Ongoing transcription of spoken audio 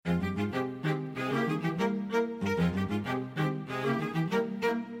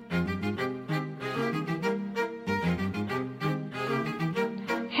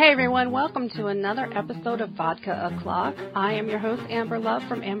Hey everyone, welcome to another episode of Vodka O'Clock. I am your host, Amber Love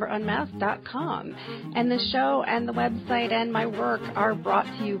from AmberUnmasked.com. And the show and the website and my work are brought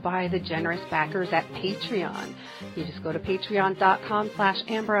to you by the generous backers at Patreon. You just go to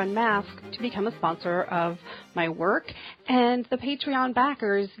patreon.com/AmberUnmasked to become a sponsor of my work. And the Patreon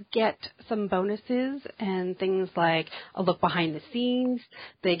backers get some bonuses and things like a look behind the scenes.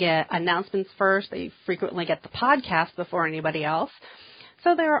 They get announcements first. They frequently get the podcast before anybody else.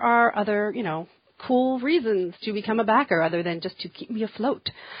 So there are other, cool reasons to become a backer other than just to keep me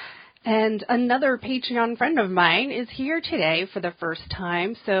afloat. And another Patreon friend of mine is here today for the first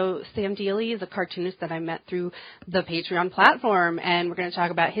time. So Sam Dealey is a cartoonist that I met through the Patreon platform, and we're going to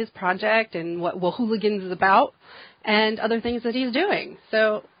talk about his project and what Hooligans is about and other things that he's doing.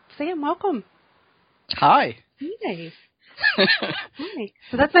 So, Sam, welcome. Hi. Hey. Hi.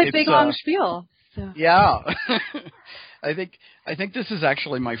 So that's my big long spiel. So. Yeah. I think this is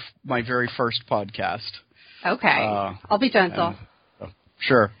actually my very first podcast. Okay. I'll be gentle.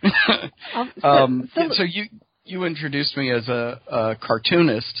 Sure. So you introduced me as a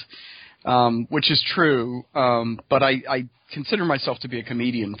cartoonist, which is true, but I consider myself to be a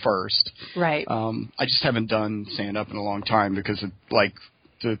comedian first. Right. I just haven't done stand-up in a long time because of,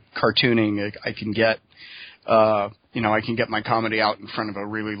 the cartooning I can get. I can get my comedy out in front of a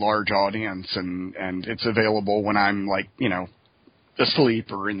really large audience, and it's available when I'm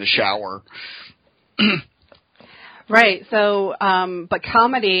asleep or in the shower. Right. So, but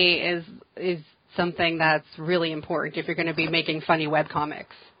comedy is something that's really important if you're going to be making funny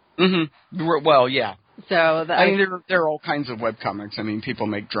webcomics. Mm-hmm. Well, yeah. So there are all kinds of webcomics. I mean, people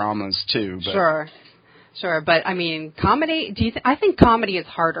make dramas too. But. Sure. But I mean, comedy. I think comedy is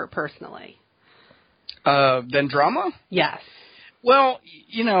harder personally. Than drama? Yes. Well,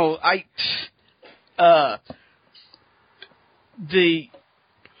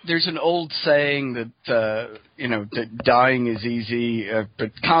 there's an old saying that that dying is easy,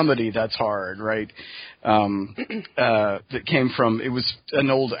 but comedy, that's hard, right? That came from, it was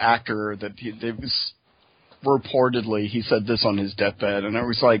an old actor that it was reportedly, he said this on his deathbed, and I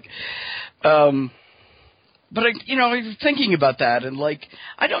was like, but I was thinking about that, and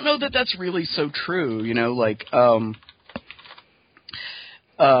I don't know that that's really so true.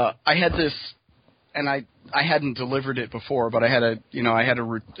 I had this, and I hadn't delivered it before, but I had a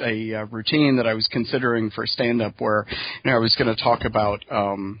routine that I was considering for stand-up where I was going to talk about.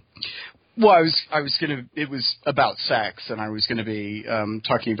 It was about sex, and I was going to be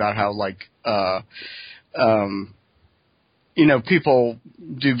talking about how people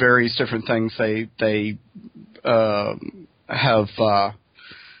do various different things. They have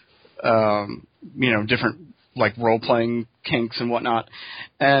different role-playing kinks and whatnot,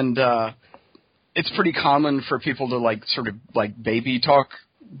 and it's pretty common for people to sort of baby talk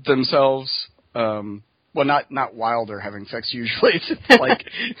themselves. Well, not while they're having sex usually. It's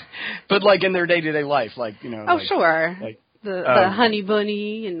but in their day-to-day life, Oh, sure. The honey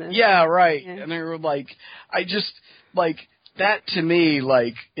bunny and the. Yeah, right. Yeah. And they were I just that to me,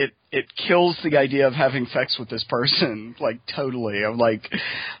 it kills the idea of having sex with this person, totally. I'm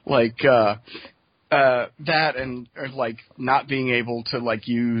that and not being able to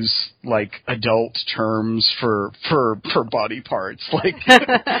use adult terms for body parts, That's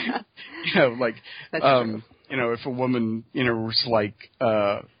true. if a woman was my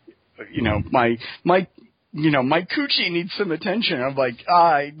coochie needs some attention, I'm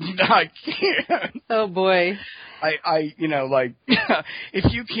I can't. Oh boy.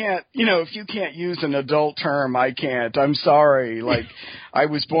 if you can't use an adult term, I can't. I'm sorry. I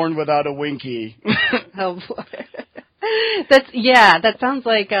was born without a winky. Oh boy. That sounds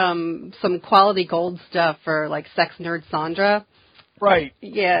like some quality gold stuff for sex nerd Sandra. Right.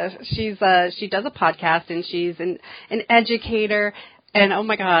 Yeah, she does a podcast, and she's an educator, and oh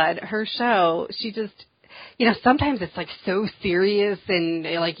my God, her show, she just, sometimes it's so serious and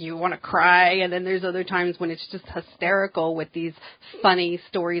you want to cry, and then there's other times when it's just hysterical with these funny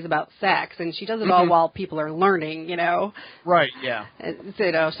stories about sex, and she does it all while people are learning, Right, yeah. And,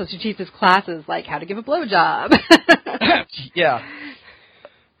 so she teaches classes like how to give a blowjob. Yeah.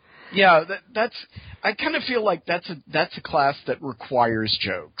 Yeah, that's. I kind of feel like that's a class that requires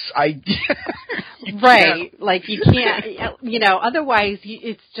jokes. Right, you can't, otherwise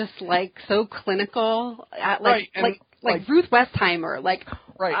it's just so clinical. Right, like Ruth Westheimer,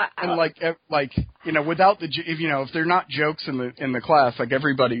 Right, and without the if they're not jokes in the class, like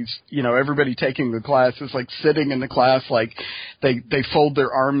everybody taking the class is like sitting in the class, like they fold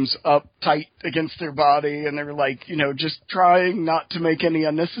their arms up tight against their body, and they're like just trying not to make any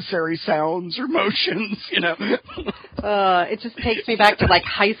unnecessary sounds or motions. It just takes me back to like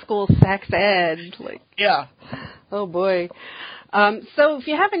high school sex ed. Like, yeah. Oh boy. So if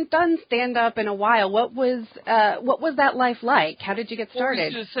you haven't done stand-up in a while, what was that life like? How did you get started? Well, I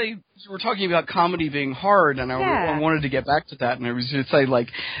was going to say, we're talking about comedy being hard, and I wanted to get back to that, and I was going to say, like,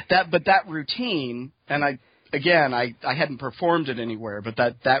 that routine, and I hadn't performed it anywhere, but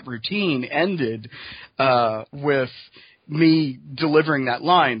that routine ended with me delivering that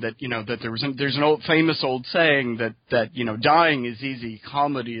line that there's an old famous saying that dying is easy,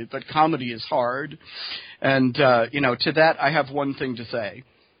 but comedy is hard. And, to that, I have one thing to say.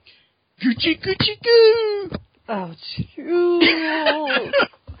 Gucci, Gucci, goo! Oh, true.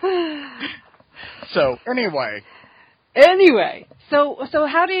 So, anyway. So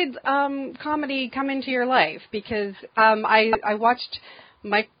how did comedy come into your life? Because I watched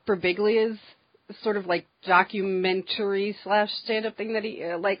Mike Birbiglia's sort of like documentary / stand-up thing that he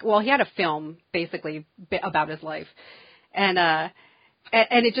he had a film basically about his life. And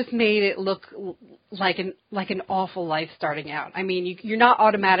it just made it look like an awful life starting out. I mean, you're not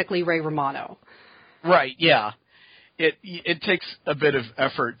automatically Ray Romano. Right, yeah. It takes a bit of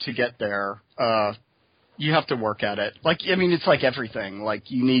effort to get there. You have to work at it. It's like everything. Like,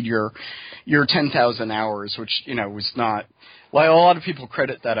 you need your 10,000 hours, which, was not... Like, a lot of people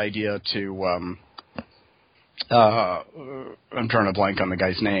credit that idea to... I'm drawing a blank on the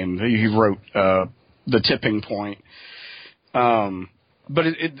guy's name. He wrote The Tipping Point. But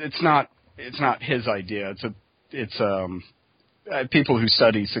it's not his idea. It's people who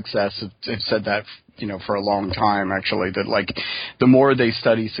study success have said that for a long time, actually, that like the more they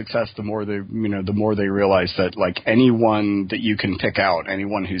study success, the more they realize that like anyone that you can pick out,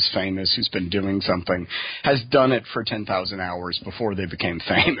 anyone who's famous, who's been doing something, has done it for 10,000 hours before they became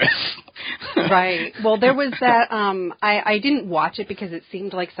famous. Right. Well, there was that. I didn't watch it because it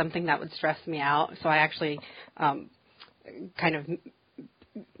seemed like something that would stress me out. So I actually kind of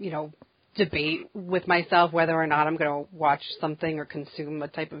debate with myself whether or not I'm going to watch something or consume a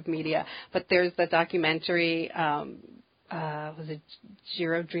type of media. But there's the documentary, was it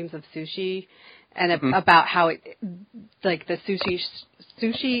Jiro Dreams of Sushi? And about how the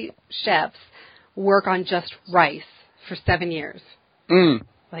sushi chefs work on just rice for 7 years.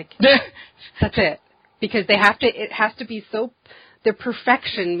 That's it. Because it has to be so, their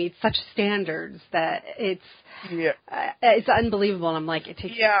perfection meets such standards that it's unbelievable. And I'm like, it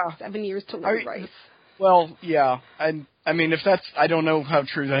takes 7 years to learn rice. Well, yeah. And I mean, I don't know how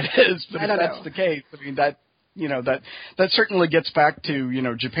true that is, but if that's the case, I mean, that certainly gets back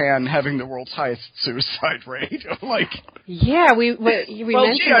to, Japan having the world's highest suicide rate. Yeah, we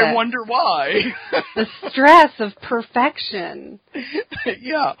mentioned that. I wonder why. The stress of perfection.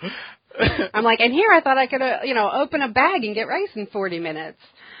 Yeah. I'm like, and here I thought I could, open a bag and get rice in 40 minutes.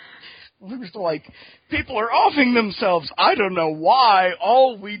 It was people are offing themselves. I don't know why.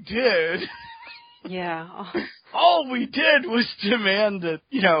 All we did. Yeah. All we did was demand that,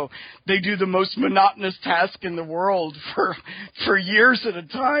 they do the most monotonous task in the world for years at a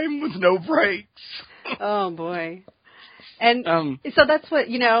time with no breaks. Oh, boy. And so that's what,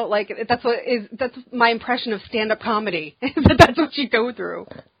 that's my impression of stand-up comedy. That's what you go through.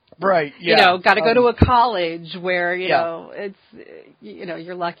 Right, yeah. Got to go to a college where, it's,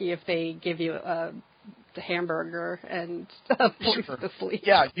 you're lucky if they give you the hamburger and a place to sleep.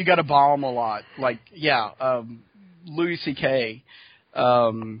 Yeah, you got to bomb a lot. Louis C.K.,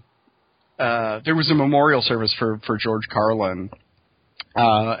 there was a memorial service for George Carlin,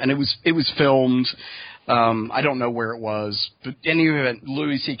 and it was filmed. I don't know where it was, but in any event,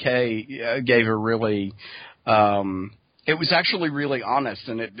 Louis C.K. Gave a really, it was actually really honest,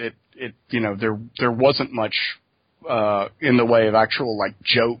 and it there wasn't much in the way of actual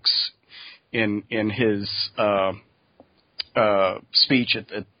jokes in his speech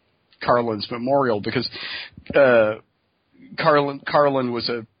at Carlin's memorial, because Carlin was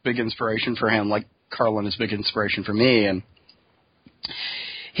a big inspiration for him, like Carlin is a big inspiration for me, and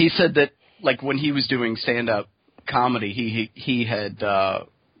he said that when he was doing stand-up comedy,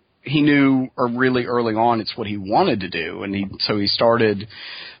 he knew really early on it's what he wanted to do, and so he started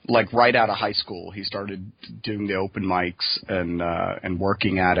right out of high school. He started doing the open mics and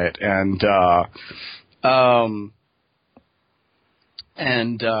working at it,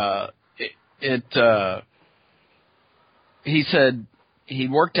 he said he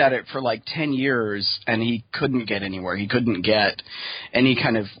worked at it for like 10 years and he couldn't get anywhere. He couldn't get any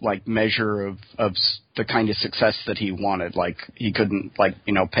kind of like measure of the kind of success that he wanted. Like he couldn't like,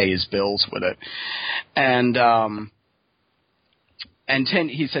 pay his bills with it. And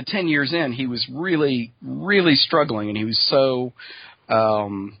he said 10 years in, he was really, really struggling, and he was so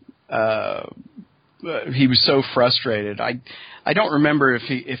frustrated. I don't remember if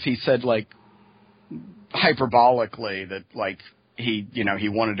he said like hyperbolically that like he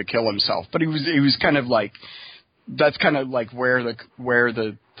wanted to kill himself, but he was kind of like, that's kind of like where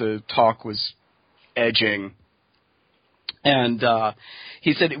the talk was edging. And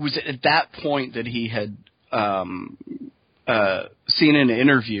he said it was at that point that he had seen an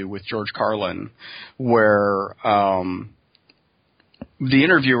interview with George Carlin where the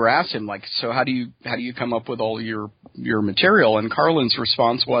interviewer asked him, like, so how do you come up with all your material? And Carlin's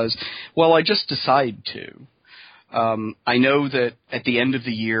response was, well, I just decide to. I know that at the end of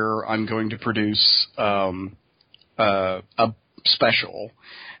the year I'm going to produce a special.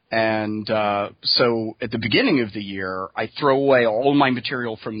 And so at the beginning of the year, I throw away all my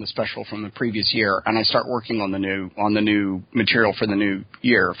material from the special from the previous year, and I start working on the new material for the new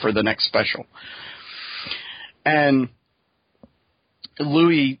year, for the next special. And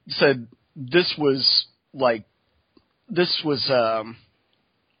Louis said this was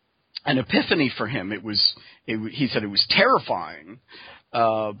an epiphany for him. He said it was terrifying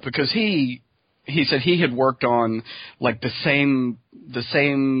because he said he had worked on like the same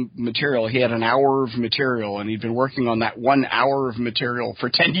material. He had an hour of material, and he'd been working on that 1 hour of material for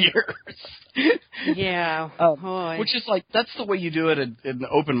 10 years. Yeah, which is like, that's the way you do it in the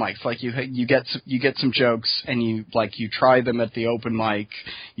open mics. Like you get some jokes, and you try them at the open mic.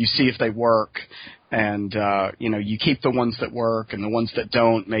 You see if they work, and you keep the ones that work, and the ones that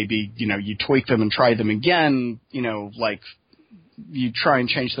don't, maybe you tweak them and try them again. Like you try and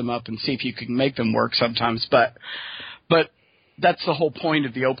change them up and see if you can make them work sometimes. But that's the whole point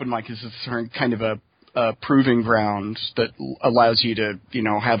of the open mic, is it's kind of a proving ground that allows you to,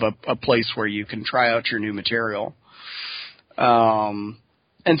 have a place where you can try out your new material. And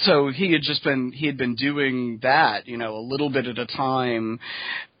so he had been doing that, a little bit at a time.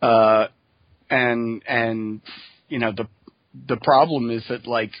 And the problem is that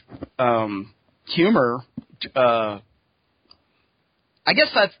like, humor, I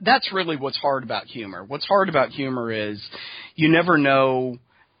guess that's really what's hard about humor. What's hard about humor is you never know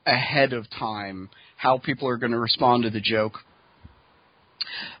ahead of time how people are going to respond to the joke.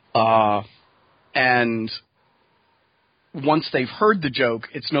 And once they've heard the joke,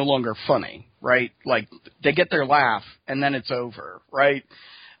 it's no longer funny, right? Like they get their laugh and then it's over, right?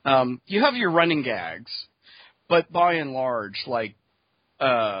 You have your running gags, but by and large, like,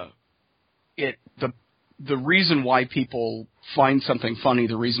 the reason why people find something funny,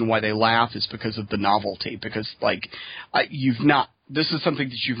 the reason why they laugh is because of the novelty, because like this is something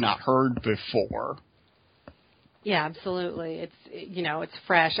that you've not heard before. Yeah, absolutely. It's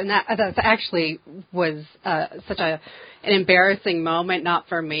fresh, and that actually was such an embarrassing moment, not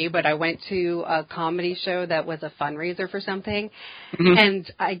for me, but I went to a comedy show that was a fundraiser for something, mm-hmm.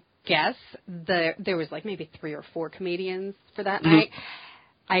 and I guess there was like maybe 3 or 4 comedians for that mm-hmm. night.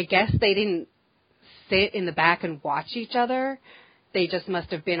 I guess they didn't sit in the back and watch each other. They just must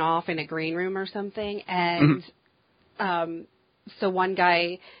have been off in a green room or something. And so one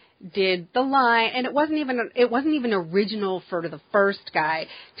guy did the line, and it wasn't even original for the first guy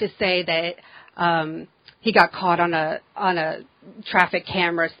to say that he got caught on a traffic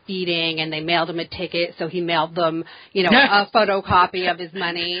camera speeding, and they mailed him a ticket, so he mailed them, a photocopy of his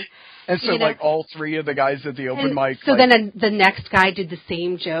money. And so, like, all 3 of the guys at the open mic... So then the next guy did the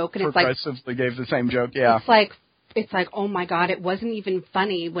same joke. And progressively gave the same joke, yeah. It's like, oh, my God, it wasn't even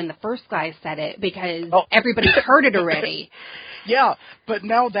funny when the first guy said it because everybody's heard it already. Yeah, but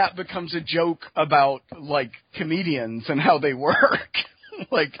now that becomes a joke about, like, comedians and how they work.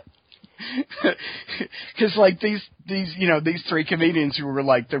 Like... Because like these 3 comedians who were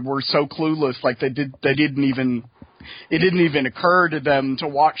like, they were so clueless, like it didn't even occur to them to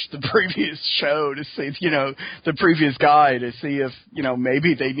watch the previous show to see, the previous guy to see if,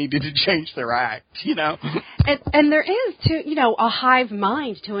 maybe they needed to change their act, And there is a hive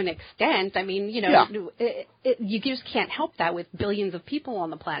mind to an extent. I mean, you just can't help that with billions of people on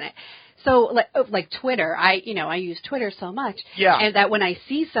the planet. So, like Twitter, I use Twitter so much, and that when I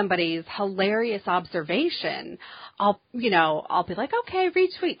see somebody's hilarious observation, I'll be like, okay,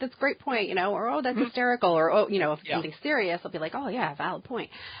 retweet, that's a great point, or oh, that's hysterical, or if it's something serious, I'll be like, oh yeah, valid point,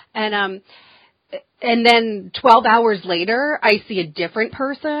 and and then 12 hours later, I see a different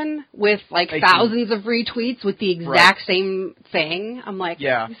person with like thousands of retweets with the exact same thing. I'm like,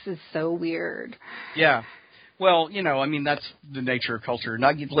 this is so weird. Yeah. Well, I mean, that's the nature of culture.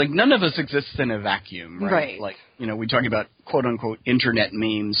 None of us exists in a vacuum, right? Like, we talk about quote unquote internet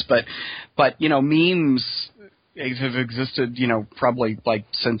memes, but memes have existed, probably like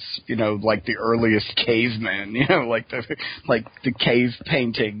since, like the earliest cavemen, like the cave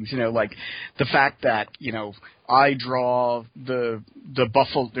paintings, like the fact that, I draw the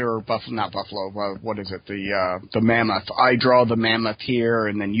what is it? The mammoth. I draw the mammoth here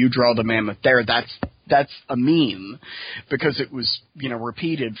and then you draw the mammoth there. That's a meme because it was,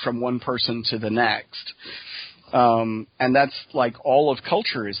 repeated from one person to the next. And that's like all of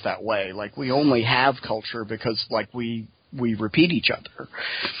culture is that way. Like we only have culture because like we repeat each other.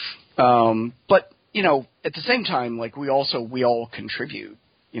 But, at the same time, like we all contribute,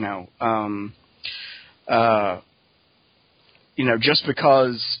 just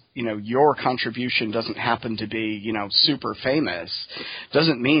because, your contribution doesn't happen to be, super famous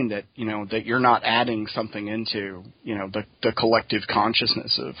doesn't mean that, that you're not adding something into, the collective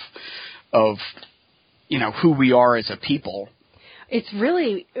consciousness of who we are as a people. It's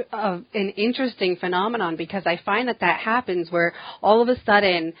really an interesting phenomenon because I find that happens where all of a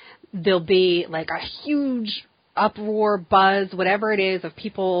sudden there'll be like a huge uproar, buzz, whatever it is, of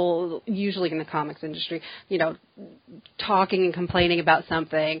people, usually in the comics industry, talking and complaining about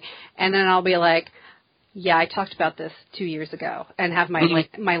something, and then I'll be like, yeah, I talked about this 2 years ago, and have my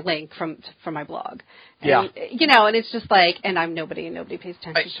link from my blog. And, and it's just like, and I'm nobody, and nobody pays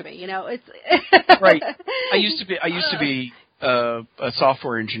attention to me. It's right. I used to be a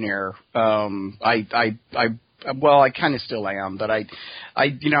software engineer. Well, I kind of still am, but I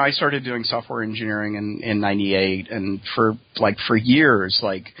started doing software engineering in '98, and for years,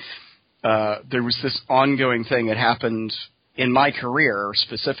 there was this ongoing thing that happened in my career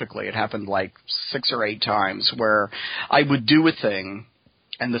specifically. It happened like 6 or 8 times where I would do a thing,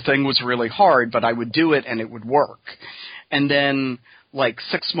 and the thing was really hard, but I would do it and it would work. And then like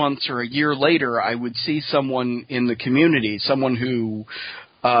 6 months or a year later, I would see someone in the community, someone who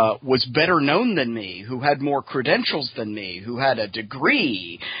was better known than me, who had more credentials than me, who had a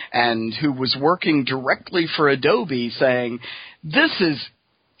degree, and who was working directly for Adobe, saying, this is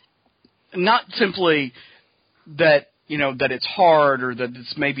not simply that, that it's hard or that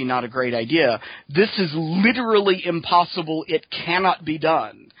it's maybe not a great idea. This is literally impossible. It cannot be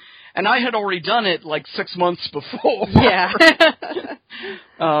done. And I had already done it like 6 months before. Yeah.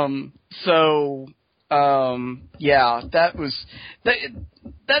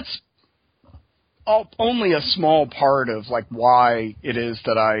 That's only a small part of like why it is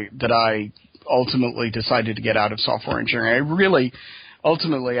that I ultimately decided to get out of software engineering.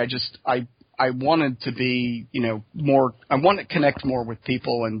 I wanted to be, more, I want to connect more with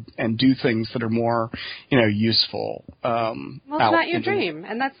people and do things that are more, useful. Well, it's not your dream.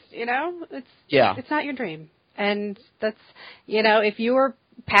 And that's, it's not your dream. And that's, if your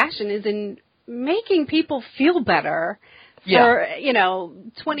passion is in making people feel better for,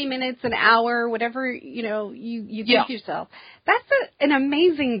 20 minutes, an hour, whatever, you give yourself, that's an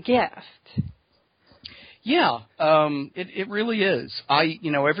amazing gift. Yeah, it really is.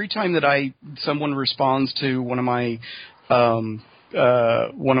 Every time that someone responds to one of my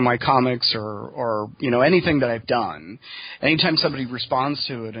comics or anything that I've done, anytime somebody responds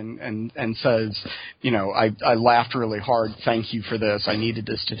to it and says, I laughed really hard. Thank you for this. I needed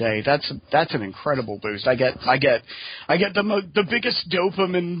this today. That's an incredible boost. I get the biggest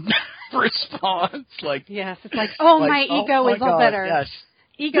dopamine response. Like, yes, it's like, my ego is all better. Yes,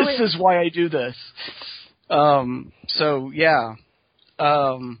 ego is why I do this.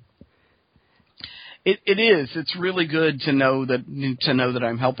 It is. It's really good to know that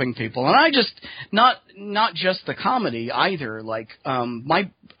I'm helping people, and I just not just the comedy either. Like, I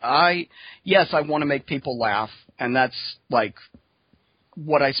want to make people laugh, and that's like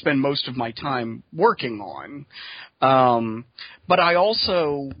what I spend most of my time working on. But I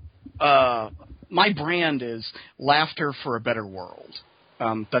also, my brand is laughter for a better world.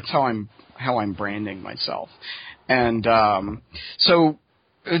 That's how I'm branding myself. And so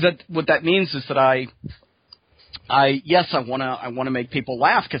what that means is that I want to make people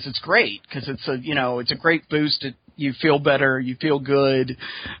laugh because it's great, because it's a great boost. You feel better, you feel good.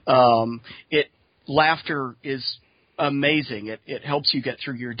 Laughter is amazing. It helps you get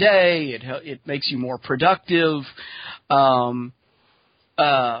through your day. It makes you more productive.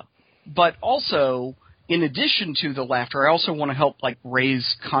 But also, in addition to the laughter, I also want to help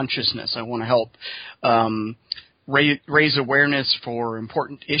raise consciousness. I want to help raise awareness for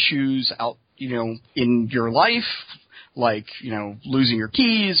important issues out in your life, like, losing your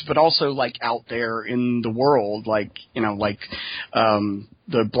keys, but also, like, out there in the world, like,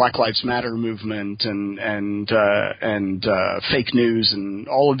 the Black Lives Matter movement and fake news and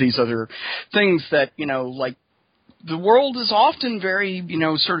all of these other things that, like, the world is often very,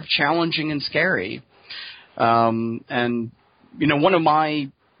 sort of challenging and scary. And, one of my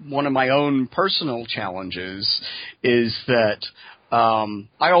own personal challenges is that,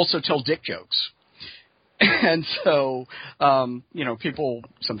 I also tell dick jokes. And so,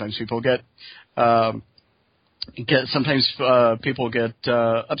 sometimes people get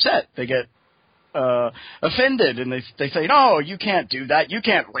upset. They get offended, and they say, "No, you can't do that. You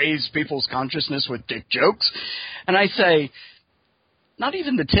can't raise people's consciousness with dick jokes." And I say, "Not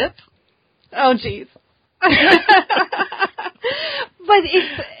even the tip." Oh, jeez. But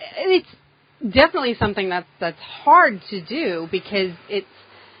it's definitely something that's hard to do because it's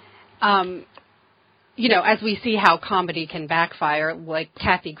as we see how comedy can backfire, like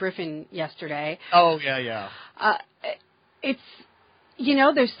Kathy Griffin yesterday. Oh, yeah. It's,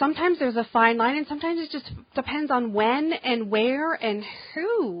 there's a fine line, and sometimes it just depends on when and where and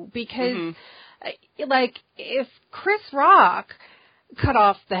who. Because, like, if Chris Rock cut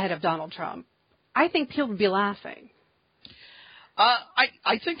off the head of Donald Trump, I think people would be laughing.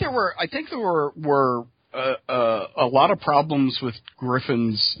 I think there were a lot of problems with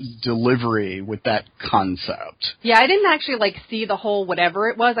Griffin's delivery with that concept. Yeah, I didn't actually see the whole whatever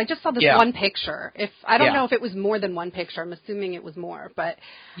it was. I just saw this one picture. I don't know if it was more than one picture. I'm assuming it was more, but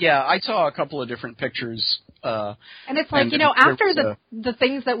yeah, I saw a couple of different pictures. And it's like after the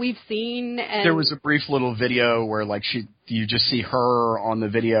things that we've seen, and there was a brief little video where you just see her on the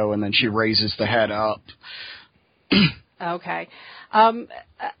video, and then she raises the head up. Okay,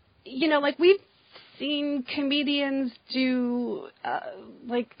 we've seen comedians do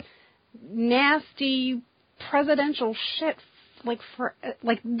nasty presidential shit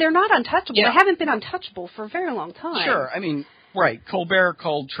they're not untouchable. Yeah. They haven't been untouchable for a very long time. Sure, I mean, right. Colbert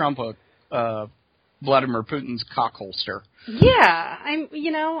called Trump Vladimir Putin's cockholster. Yeah,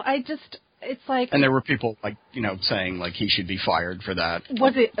 it's like, and there were people saying he should be fired for that.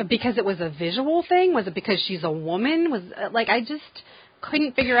 Was it because it was a visual thing? Was it because she's a woman? I just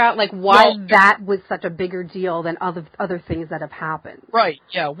couldn't figure out why that was such a bigger deal than other things that have happened. Right.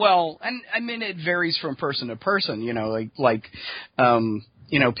 Yeah. Well, and I mean it varies from person to person.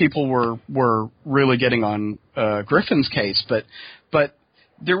 People were really getting on Griffin's case, but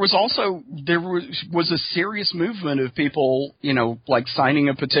there was a serious movement of people signing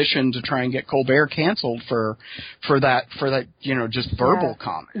a petition to try and get Colbert canceled for that just verbal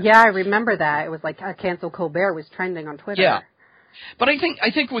comment. Yeah, I remember that. It was cancel Colbert was trending on Twitter. Yeah. But I think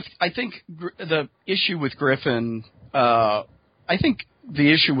the issue with Griffin,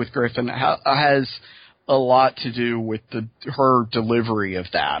 has a lot to do with her delivery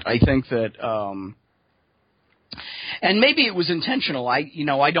of that. I think that, and maybe it was intentional.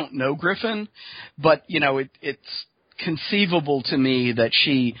 I don't know Griffin, but it's conceivable to me that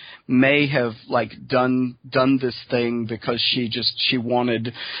she may have done this thing because she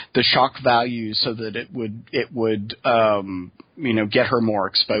wanted the shock value so that it would get her more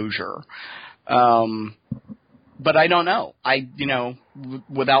exposure. But I don't know.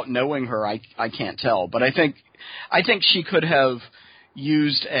 Without knowing her, I can't tell. But I think she could have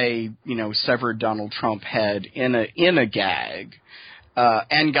used a severed Donald Trump head in a gag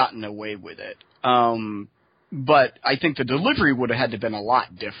and gotten away with it. But I think the delivery would have had to been a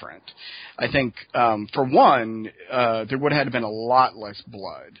lot different. I think for one, there would have had to been a lot less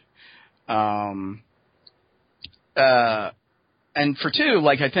blood. And for two,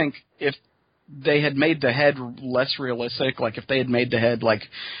 I think if they had made the head less realistic, if they had made the head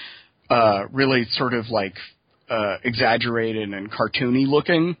really sort of exaggerated and cartoony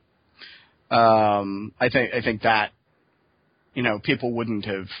looking, I think that people wouldn't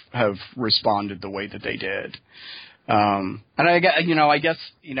have responded the way that they did. And I guess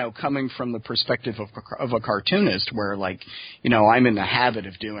coming from the perspective of a cartoonist, where I'm in the habit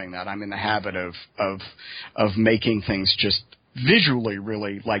of doing that. I'm in the habit of making things just visually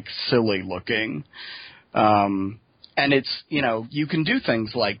really silly looking. And it's, you can do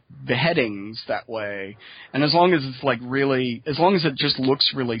things like beheadings that way. And as long as it's as long as it just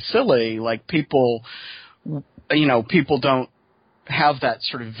looks really silly, people don't have that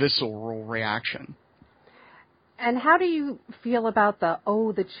sort of visceral reaction. And how do you feel about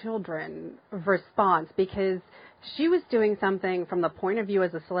the children response? Because she was doing something from the point of view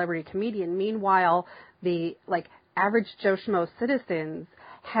as a celebrity comedian. Meanwhile, the average Joe Schmo citizens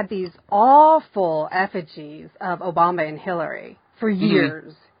had these awful effigies of Obama and Hillary for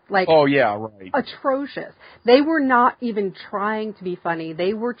years. Like, oh yeah, right, atrocious. They were not even trying to be funny.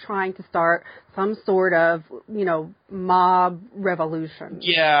 They were trying to start some sort of, mob revolution.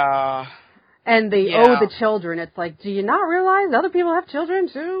 yeah. And they Yeah. owe the children. It's like, do you not realize other people have children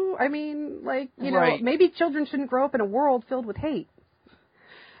too? I mean, Right. maybe children shouldn't grow up in a world filled with hate.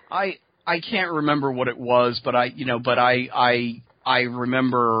 I can't remember what it was, but I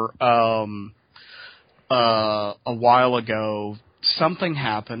remember a while ago something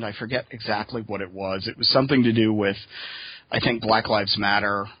happened. I forget exactly what it was. It was something to do with, I think, Black Lives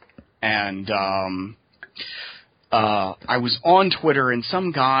Matter, and I was on Twitter, and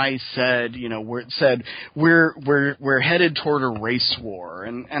some guy said, we're headed toward a race war,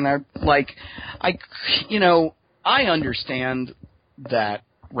 and I understand that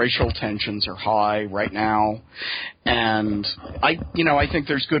racial tensions are high right now, and I think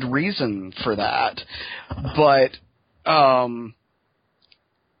there's good reason for that, but I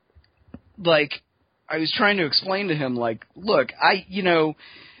was trying to explain to him, look,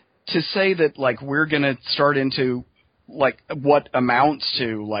 to say that, we're going to start into, what amounts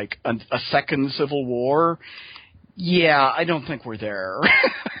to, a second civil war, yeah, I don't think we're there.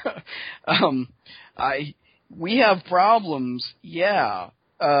 We have problems, yeah,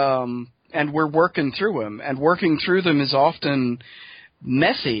 and we're working through them, and working through them is often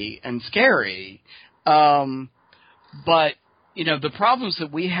messy and scary, but the problems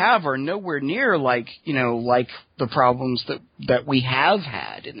that we have are nowhere near like the problems that we have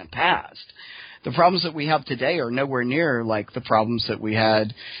had in the past. The problems that we have today are nowhere near like the problems that we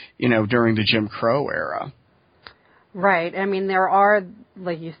had, during the Jim Crow era. Right. I mean, there are,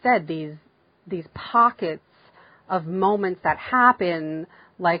 like you said, these pockets of moments that happen,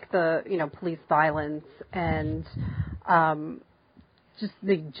 like the, police violence and just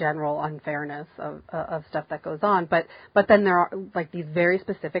the general unfairness of stuff that goes on. But then there are like these very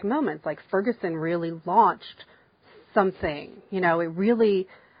specific moments, like Ferguson really launched something. It really,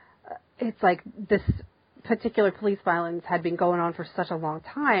 it's like this particular police violence had been going on for such a long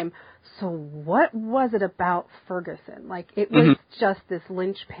time. So what was it about Ferguson? Like, it was just this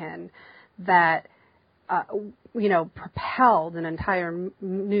linchpin that, propelled an entire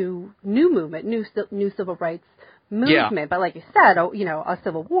new movement, new civil rights movement. Yeah. But like you said, a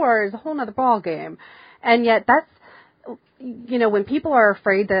civil war is a whole nother ball game. And yet that's, when people are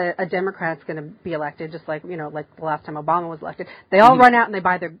afraid that a Democrat's going to be elected, just like, like the last time Obama was elected, they all run out and they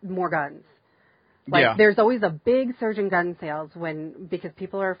buy more guns. Like, there's always a big surge in gun sales because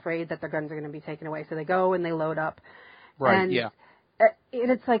people are afraid that their guns are going to be taken away. So they go and they load up. Right, and, yeah.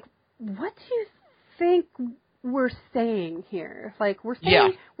 And it's like, what do you think we're saying here? Like, we're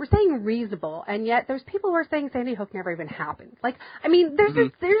saying reasonable, and yet there's people who are saying Sandy Hook never even happened. Like, I mean, there's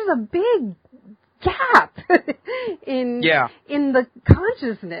a big gap in the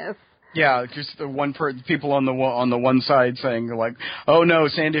consciousness. Yeah, just the people on the one side saying like, "Oh no,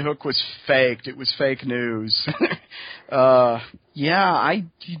 Sandy Hook was faked. It was fake news." Yeah, I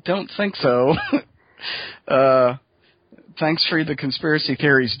don't think so. Thanks for the conspiracy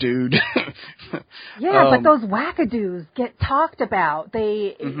theories, dude. Yeah, but those wackadoos get talked about.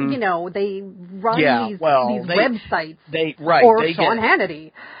 They, they run these websites. Sean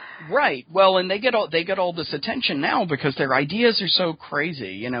Hannity. Right. Well, and they get all this attention now because their ideas are so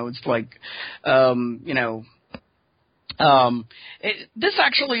crazy. It's like, this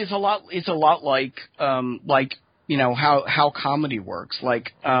actually is a lot like how comedy works.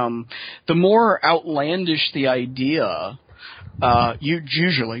 Like, the more outlandish the idea,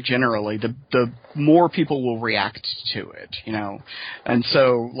 generally, the more people will react to it, And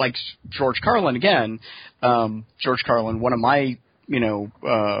so, like George Carlin again, one of my,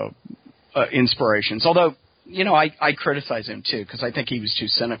 inspirations, although, I criticize him too, because I think he was too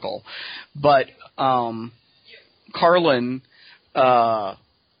cynical. But, Carlin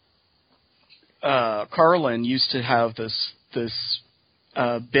used to have this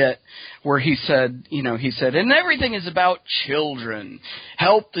bit where he said, and everything is about children.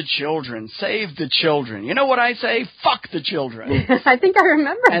 Help the children. Save the children. You know what I say? Fuck the children. I think I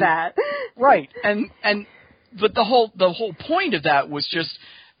remember that. Right. But the whole point of that was just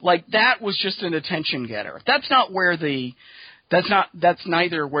like, that was just an attention getter. That's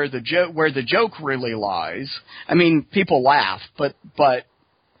neither where the joke really lies. I mean, people laugh, but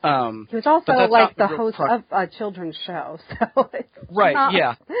he was also like the host of a children's show, so it's right, not,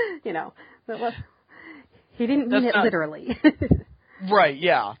 yeah. He didn't mean it literally. Right,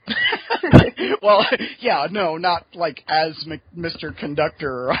 yeah. Well, yeah, no, not like as Mr.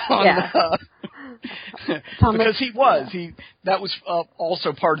 Conductor on Because he was. That was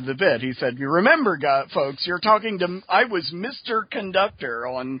also part of the bit. He said, "You remember, folks, you're talking to, I was Mr. Conductor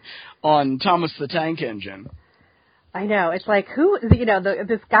on Thomas the Tank Engine." I know. It's like, who,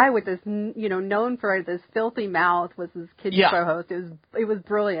 this guy with this, known for this filthy mouth was his kids show host. It was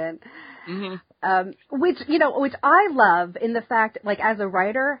brilliant. Mm-hmm. Which I love in the fact, like, as a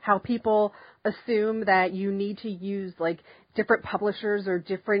writer, how people assume that you need to use, like, different publishers or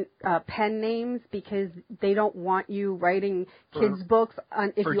different pen names because they don't want you writing kids' books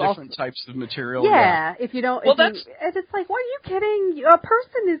on if for you different types of material. Yeah, if you don't. Well, it's like, what, are you kidding? A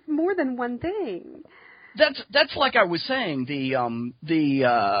person is more than one thing. That's like I was saying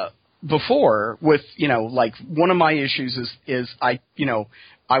before with like one of my issues is I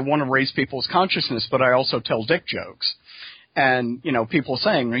want to raise people's consciousness, but I also tell dick jokes, and people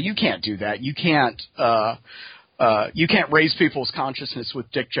saying, no, you can't do that, you can't raise people's consciousness with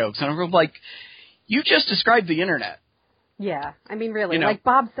dick jokes, and I'm like, you just described the internet. Yeah, I mean, really, like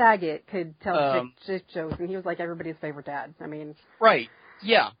Bob Saget could tell dick jokes, and he was like everybody's favorite dad. I mean, right.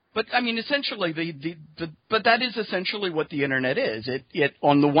 Yeah, but I mean, essentially, but that is essentially what the internet is. It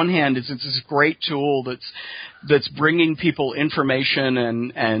on the one hand is it's this great tool that's bringing people information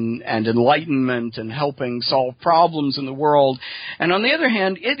and enlightenment and helping solve problems in the world, and on the other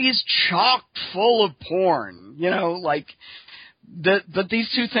hand, it is chock full of porn. Like that these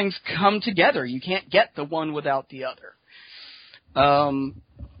two things come together. You can't get the one without the other.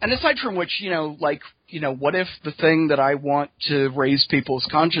 And aside from which, what if the thing that I want to raise people's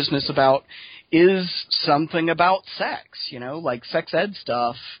consciousness about is something about sex, like sex ed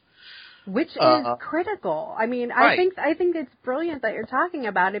stuff. Which is critical. I mean, right. I think it's brilliant that you're talking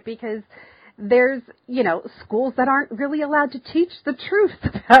about it because there's, schools that aren't really allowed to teach the truth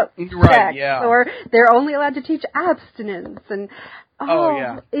about sex. Yeah. Or they're only allowed to teach abstinence and...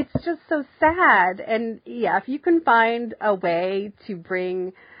 yeah. It's just so sad. And, if you can find a way to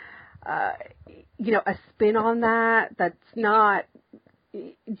bring, a spin on that's not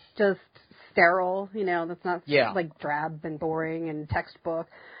just sterile, that's not like drab and boring and textbook.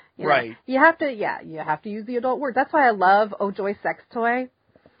 Right. You have to use the adult word. That's why I love Oh Joy Sex Toy.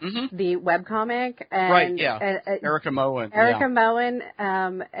 Mm-hmm. The webcomic. And, Erica Moen. Moen,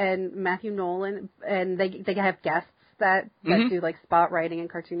 and Matthew Nolan. And they have guests that do like spot writing and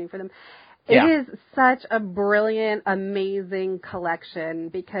cartooning for them. It is such a brilliant, amazing collection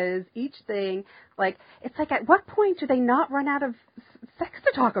because each thing, like, it's like at what point do they not run out of sex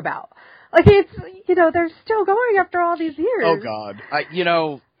to talk about? Like, it's, they're still going after all these years. Oh, God.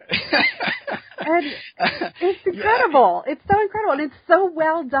 And it's incredible. It's so incredible, and it's so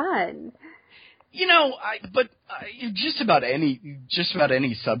well done. Just about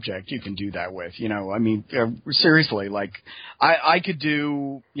any subject you can do that with, I mean, seriously, like, I could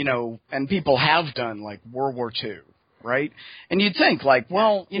do, and people have done, like, World War II, right? And you'd think, like,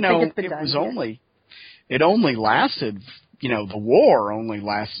 well, it only lasted, the war only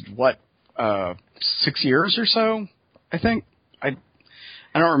lasted, 6 years or so, I think? I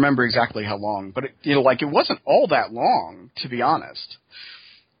don't remember exactly how long, but, it wasn't all that long, to be honest.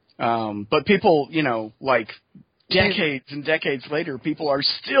 But people, like decades and decades later, people are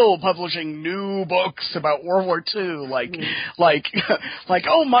still publishing new books about World War II. Like,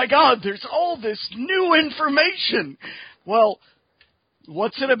 oh my God, there's all this new information. Well,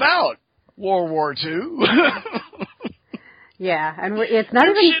 what's it about? World War II. Yeah, and it's not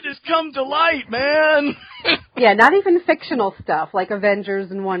even... shit has come to light, man! Yeah, not even fictional stuff, like Avengers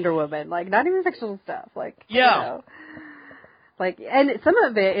and Wonder Woman. Like, not even fictional stuff. Like, Like, and some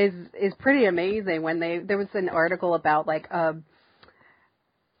of it is pretty amazing. When there was an article about, like,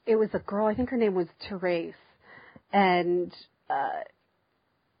 it was a girl, I think her name was Therese, and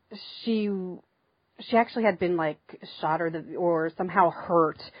she actually had been, like, shot or somehow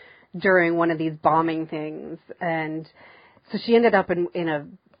hurt during one of these bombing things, and so she ended up in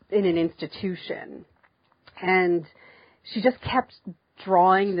an institution, and she just kept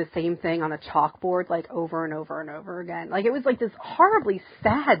drawing the same thing on a chalkboard, like, over and over and over again. Like, it was like this horribly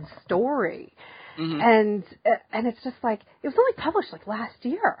sad story. Mm-hmm. And it's just like, it was only published like last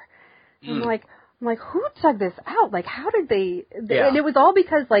year. Mm. I'm like, who dug this out? Like, how did they? And it was all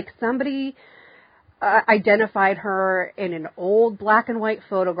because, like, somebody identified her in an old black and white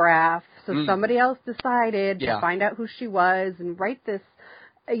photograph. So somebody else decided to find out who she was and write this,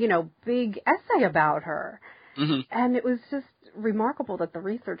 big essay about her. Mm-hmm. And it was just remarkable that the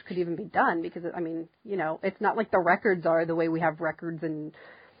research could even be done because, I mean, it's not like the records are the way we have records in,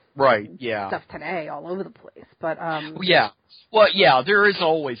 Right. Yeah. stuff today all over the place. But Yeah. Well, yeah, there is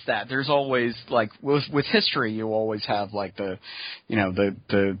always that. There's always, like, with history, you always have, like, the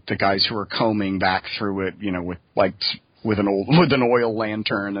guys who are combing back through it, with an oil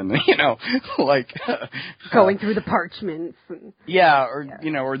lantern and, like going through the parchments.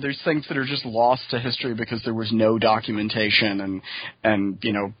 Or there's things that are just lost to history because there was no documentation and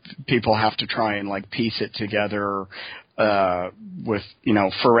people have to try and, like, piece it together with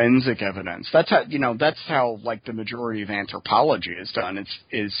forensic evidence. That's how like the majority of anthropology is done.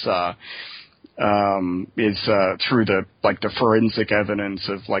 Is through the forensic evidence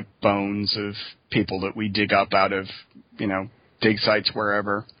of, like, bones of people that we dig up out of dig sites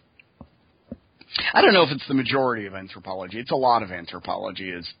wherever. I don't know if it's the majority of anthropology. It's a lot of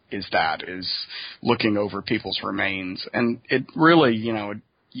anthropology is looking over people's remains, and it really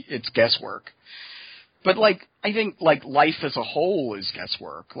it's guesswork. But, like, I think, like, life as a whole is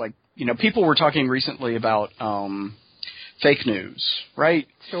guesswork. Like, people were talking recently about fake news, right?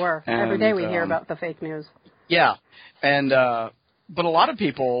 Sure. Every day we hear about the fake news. Yeah. And but a lot of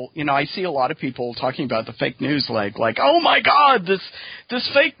people, I see a lot of people talking about the fake news like, oh my God, this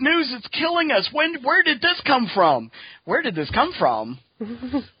fake news is killing us. Where did this come from? Where did this come from?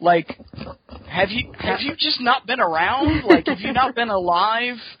 Like, have you just not been around? Like, have you not been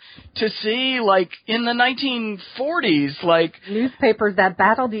alive to see, like, in the 1940s, like, newspapers that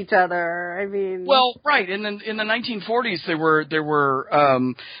battled each other? I mean, well, right. In the 1940s, there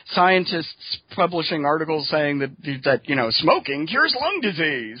were scientists publishing articles saying that smoking cures lung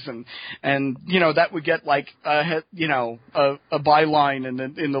disease, and that would get, like, a byline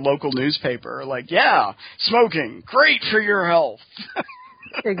in the local newspaper, like, yeah, smoking great for your health.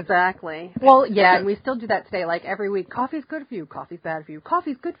 Exactly. Well, yeah, and we still do that today. Like, every week, coffee's good for you, coffee's bad for you,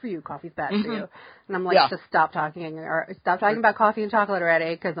 coffee's good for you, coffee's bad for you. And I'm like, just stop talking about coffee and chocolate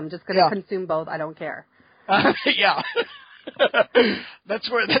already, because I'm just going to consume both. I don't care. Yeah. That's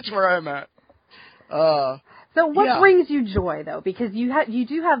where I'm at. So what brings you joy, though? Because you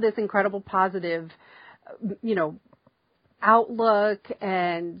do have this incredible positive, outlook,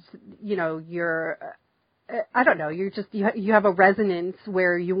 and you're. I don't know. You have a resonance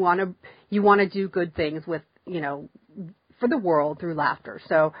where you want to do good things with for the world through laughter.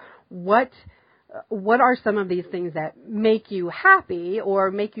 So what are some of these things that make you happy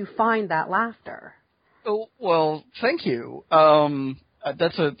or make you find that laughter? Oh, well, thank you.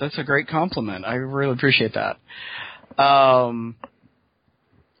 That's a great compliment. I really appreciate that. I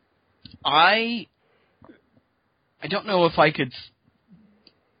don't know if I could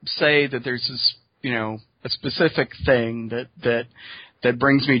say that there's this a specific thing that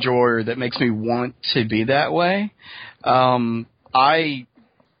brings me joy or that makes me want to be that way. I'm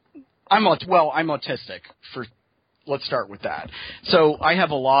autistic. Let's start with that. So I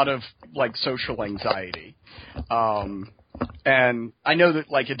have a lot of, like, social anxiety, and I know that,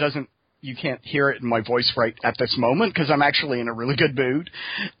 like, you can't hear it in my voice right at this moment because I'm actually in a really good mood.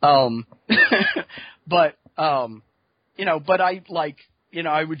 But I, like.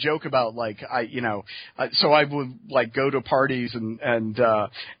 I would joke about, like, so I would, like, go to parties and get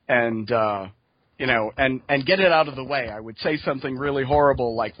it out of the way. I would say something really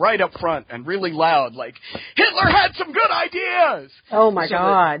horrible, like, right up front and really loud, like, Hitler had some good ideas! Oh, my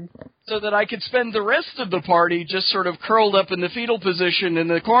God. So that I could spend the rest of the party just sort of curled up in the fetal position in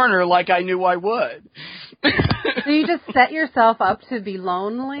the corner like I knew I would. So you just set yourself up to be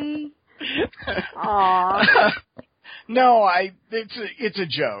lonely? Aww. No, it's a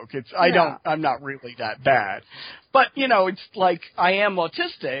joke. I'm not really that bad. But, it's like I am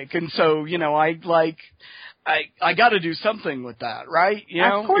autistic, and so, I got to do something with that, right?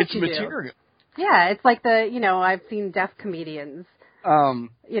 Of course it's you material. Do. Yeah, it's like I've seen deaf comedians.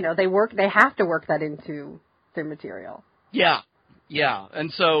 They have to work that into their material. Yeah, and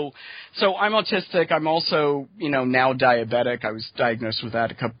so I'm autistic. I'm also, now diabetic. I was diagnosed with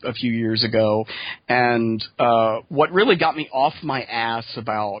that a few years ago, and what really got me off my ass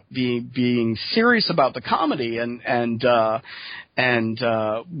about being serious about the comedy and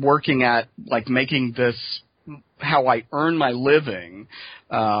working at, like, making this how I earn my living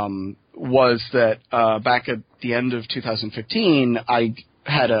was that back at the end of 2015, I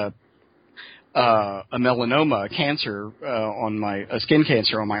had a melanoma, a skin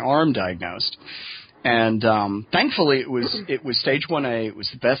cancer on my arm diagnosed. And thankfully it was stage 1A. It was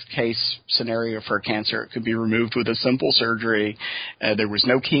the best case scenario for a cancer. It could be removed with a simple surgery. There was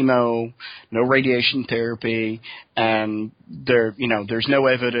no chemo, no radiation therapy, and there's no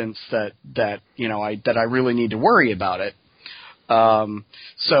evidence that I really need to worry about it.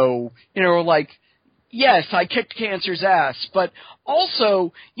 So, like, yes, I kicked cancer's ass, but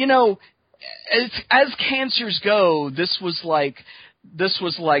also, you know, as cancers go, this was like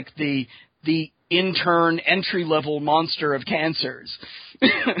the intern entry level monster of cancers.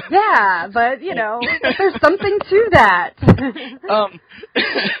 Yeah, but you know, there's something to that.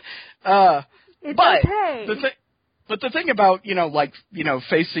 It's but okay. But the thing about, you know, like, you know,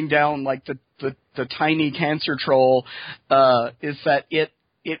 facing down like the tiny cancer troll is that it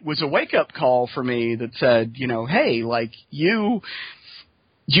was a wake up call for me that said, you know, hey, like you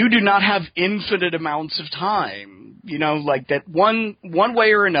do not have infinite amounts of time. You know, like that one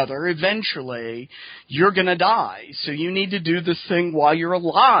way or another, eventually you're going to die. So you need to do this thing while you're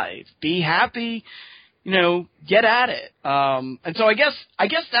alive. Be happy, you know, get at it. And so I guess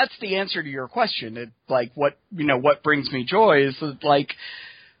that's the answer to your question. It, like, what brings me joy is that, like,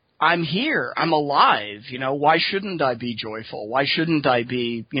 I'm here. I'm alive. You know, why shouldn't I be joyful? Why shouldn't I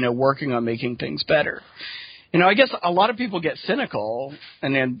be, you know, working on making things better? You know, I guess a lot of people get cynical,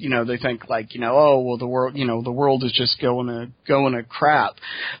 and then, you know, they think like, you know, oh, well, the world is just going to crap.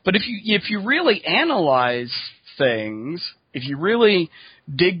 But if you really analyze things, if you really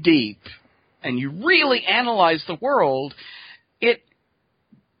dig deep, and you really analyze the world,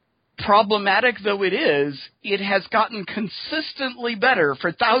 problematic though it is, it has gotten consistently better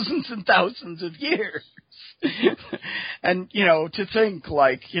for thousands and thousands of years. And, you know, to think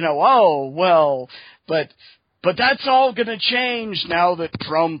like, you know, oh, well, but that's all going to change now that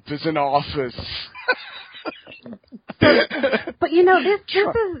Trump is in office. But you know, this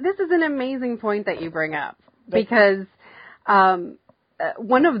is an amazing point that you bring up, because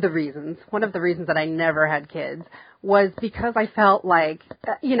one of the reasons that I never had kids was because I felt like,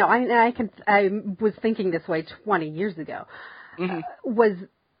 you know, I was thinking this way 20 years ago, was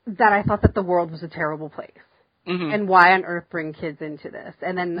that I thought that the world was a terrible place. Mm-hmm. And why on earth bring kids into this?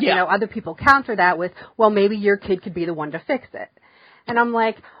 And then, you know, other people counter that with, well, maybe your kid could be the one to fix it. And I'm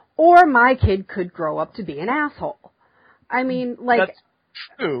like, or my kid could grow up to be an asshole. I mean, like... That's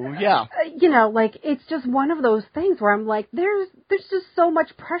true, yeah. You know, like, it's just one of those things where I'm like, there's just so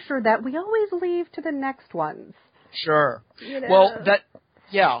much pressure that we always leave to the next ones. Sure. You know? Well,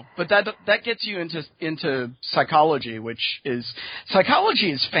 but that gets you into psychology, which is...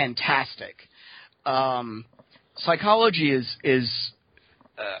 Psychology is fantastic. Psychology is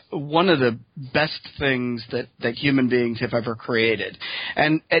one of the best things that human beings have ever created.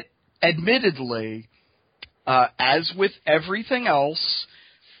 And admittedly, as with everything else,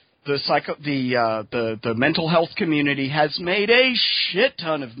 the mental health community has made a shit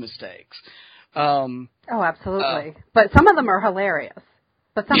ton of mistakes. Oh, absolutely. But some of them are hilarious.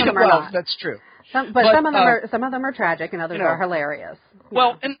 But some of them are not. Well, that's true. Some of them are tragic, and others are hilarious.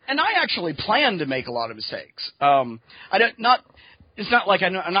 Well, and I actually plan to make a lot of mistakes. It's not like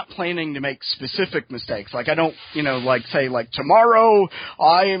I'm not planning to make specific mistakes. Like I don't, you know, like say like tomorrow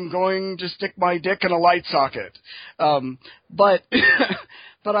I am going to stick my dick in a light socket. But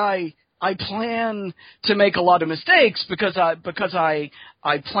I plan to make a lot of mistakes because I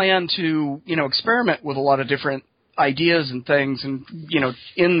plan to, you know, experiment with a lot of different ideas and things, and, you know,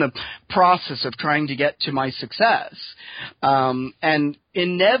 in the process of trying to get to my success. And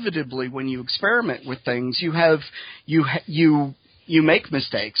inevitably when you experiment with things, you make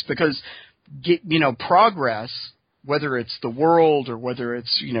mistakes because, you know, progress, whether it's the world or whether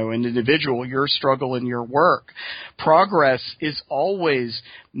it's, you know, an individual, your struggle in your work, progress is always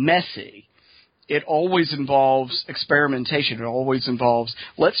messy. It always involves experimentation. It always involves,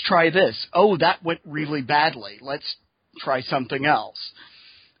 let's try this. Oh, that went really badly. Let's try something else.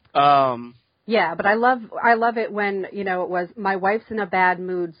 Yeah, but I love it when, you know, it was my wife's in a bad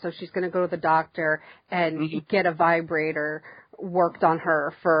mood, so she's going to go to the doctor and get a vibrator worked on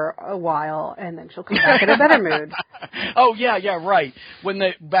her for a while, and then she'll come back in a better mood. Oh yeah, right.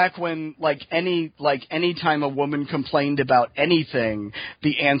 Back when any time a woman complained about anything,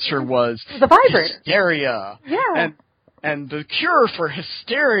 the answer was the vibrator. Hysteria. Yeah. And the cure for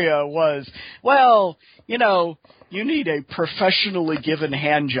hysteria was, well, you know, you need a professionally given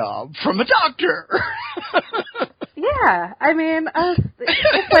hand job from a doctor. Yeah, I mean,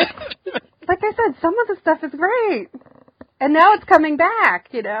 it's like I said, some of the stuff is great. And now it's coming back,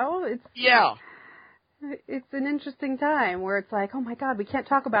 you know? It's an interesting time where it's like, oh my God, we can't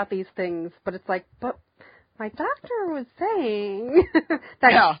talk about these things. But it's like, but my doctor was saying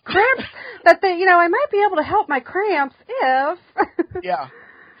that cramps, that they, you know, I might be able to help my cramps if.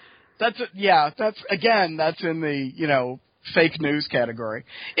 That's in the, you know, fake news category.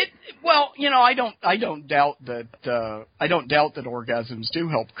 Well, you know, I don't doubt that orgasms do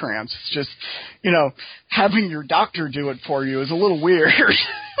help cramps. It's just, you know, having your doctor do it for you is a little weird.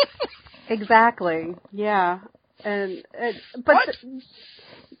 Exactly. Yeah. And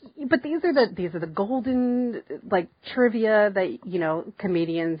but these are the golden like trivia that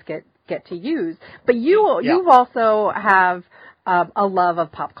comedians get to use. But you also have a love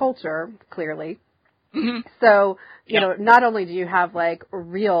of pop culture, clearly. Mm-hmm. So not only do you have like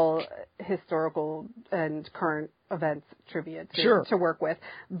real historical and current events trivia to work with,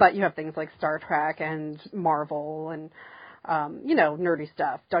 but you have things like Star Trek and Marvel and nerdy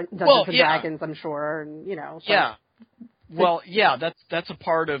stuff, Dungeons and Dragons, I'm sure, and Yeah. Well, yeah, that's a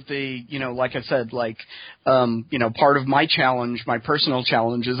part of the, like I said, like, part of my challenge, my personal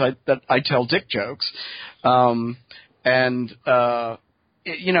challenge is that I tell dick jokes. I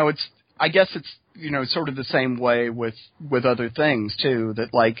guess it's, sort of the same way with other things too,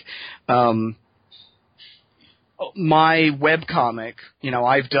 that like, my webcomic,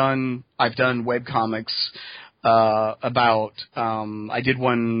 I've done webcomics about, I did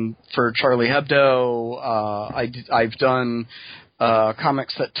one for Charlie Hebdo. I've done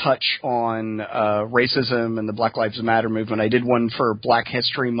comics that touch on racism and the Black Lives Matter movement. I did one for Black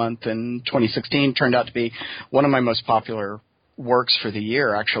History Month in 2016. Turned out to be one of my most popular works for the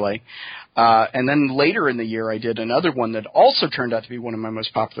year, actually. And then later in the year, I did another one that also turned out to be one of my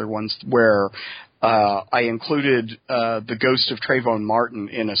most popular ones, where I included the ghost of Trayvon Martin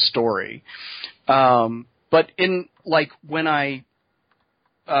in a story. But in, like, when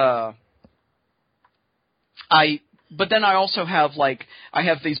but then I also have, like, I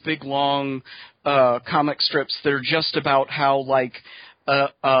have these big, long, comic strips that are just about how, like,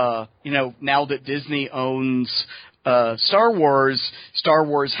 now that Disney owns, Star Wars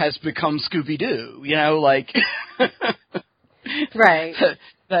has become Scooby-Doo, like. Right. So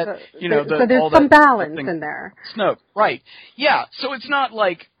there's some balance in there. Snoke, right. Yeah, so it's not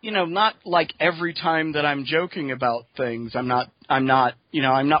like, not like every time that I'm joking about things, I'm not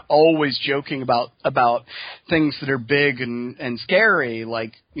always joking about things that are big and scary,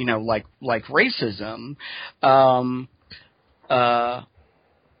 like, like racism.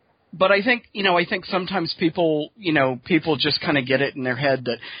 But I think sometimes people just kind of get it in their head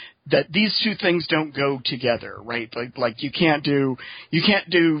that these two things don't go together, right? Like you can't do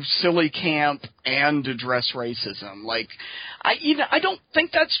silly camp and address racism. Like, I don't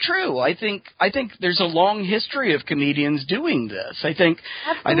think that's true. I think there's a long history of comedians doing this. Absolutely.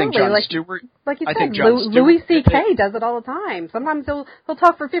 I think Jon Stewart, like you said, Louis C.K. does it all the time. Sometimes he'll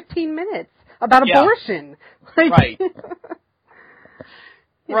talk for 15 minutes about abortion. Right.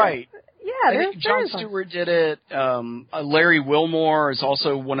 Right. Yeah, I think Jon Stewart did it. Larry Wilmore is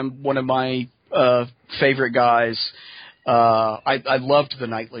also one of my favorite guys. I loved the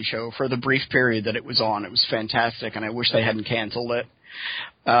Nightly Show for the brief period that it was on. It was fantastic, and I wish they hadn't canceled it.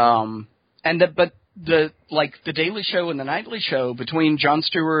 But the Daily Show and the Nightly Show between Jon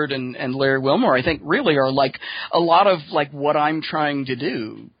Stewart and Larry Wilmore, I think really are like a lot of like what I'm trying to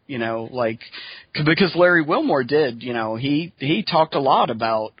do, like, because Larry Wilmore did, he talked a lot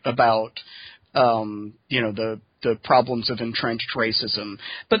about the problems of entrenched racism.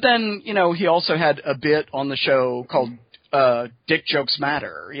 But then, he also had a bit on the show called Dick Jokes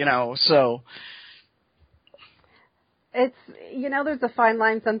Matter, so. It's, there's a fine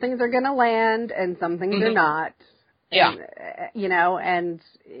line. Some things are going to land and some things are not. Yeah. And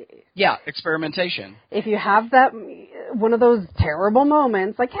yeah, experimentation. If you have that, one of those terrible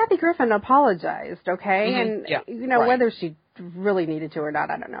moments, like Kathy Griffin apologized, okay? And, whether she really needed to or not,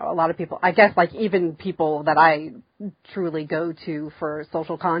 I don't know. A lot of people, I guess, like even people that I truly go to for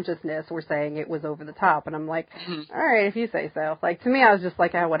social consciousness were saying it was over the top. And I'm like, all right, if you say so. Like, to me, I was just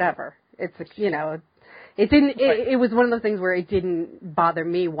like, whatever. It's, it didn't, it was one of those things where it didn't bother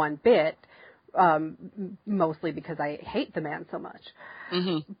me one bit. Mostly because I hate the man so much.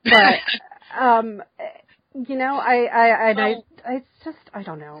 But, it's just, I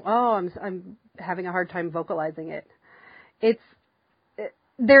don't know. Oh, I'm having a hard time vocalizing it.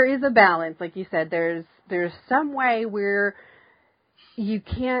 There is a balance, like you said. There's some way where you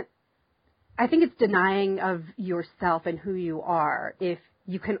can't, I think it's denying of yourself and who you are if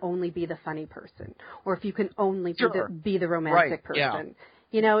you can only be the funny person, or if you can only be the romantic person.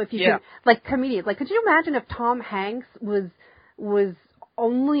 Yeah. If you can, like comedians, like, could you imagine if Tom Hanks was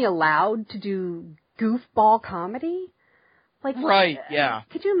only allowed to do goofball comedy? Like, right, yeah.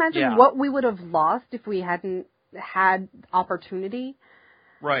 Could you imagine what we would have lost if we hadn't had opportunity?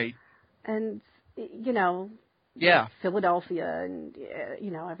 Right. And, Philadelphia and,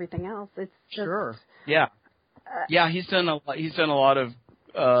 everything else. It's just, yeah. He's done a lot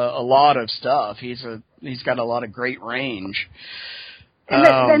of stuff. He's got a lot of great range.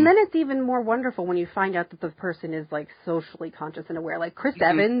 And then it's even more wonderful when you find out that the person is, like, socially conscious and aware. Like, Chris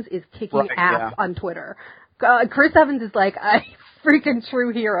Evans is kicking ass on Twitter. Chris Evans is, like, a freaking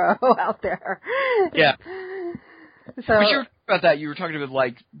true hero out there. Yeah. So, but you were talking about that. You were talking about,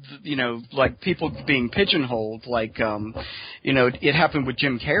 like, you know, like people being pigeonholed. Like, you know, it happened with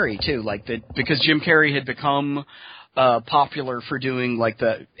Jim Carrey, too. Like, that because Jim Carrey had become popular for doing, like,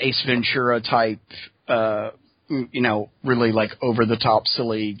 the Ace Ventura type you know, really like over the top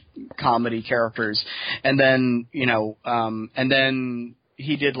silly comedy characters. And then, you know, and then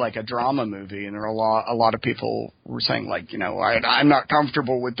he did like a drama movie, and there were a lot of people were saying like, you know, I'm not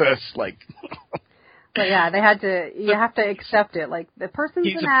comfortable with this. Like, but yeah, you have to accept it. Like, the person's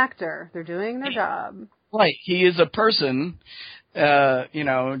an actor. They're doing their job. Right. He is a person. You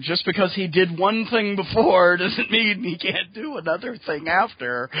know, just because he did one thing before doesn't mean he can't do another thing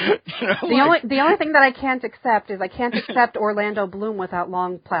after. You know, the only thing that I can't accept is I can't accept Orlando Bloom without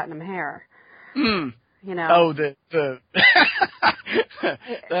long platinum hair. You know. Oh, the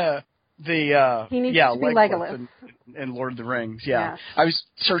he needs to be Legolas in Lord of the Rings. Yeah. I was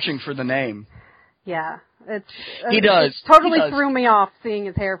searching for the name. Yeah. He does. It totally threw me off seeing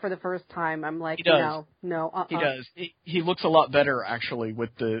his hair for the first time. I'm like, no. He does. He looks a lot better actually with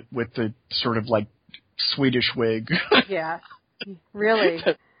the sort of like Swedish wig. Yeah, really.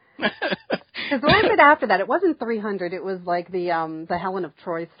 Because what was it after that? It wasn't 300. It was like the Helen of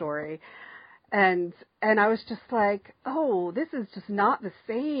Troy story, and I was just like, oh, this is just not the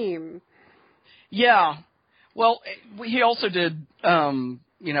same. Yeah. Well, he also did.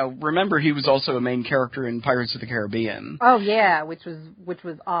 You know, remember he was also a main character in Pirates of the Caribbean. Oh yeah, which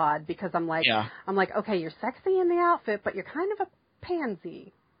was odd because I'm like, okay, you're sexy in the outfit, but you're kind of a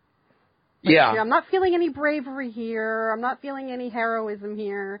pansy. Like, yeah. You know, I'm not feeling any bravery here. I'm not feeling any heroism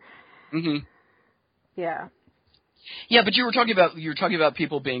here. Mhm. Yeah. Yeah, but you were talking about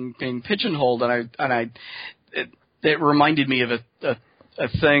people being pigeonholed, and it reminded me of a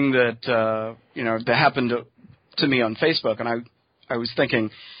thing that you know, that happened to me on Facebook, and I was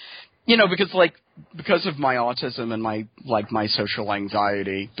thinking, you know, because of my autism and my social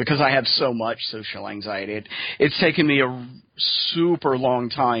anxiety, because I have so much social anxiety, it's taken me a super long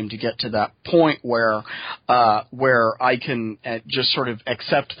time to get to that point where I can just sort of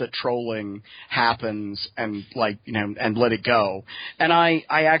accept that trolling happens and, like, you know, and let it go. And I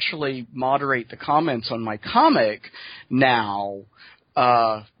actually moderate the comments on my comic now,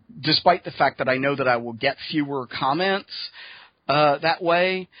 despite the fact that I know that I will get fewer comments that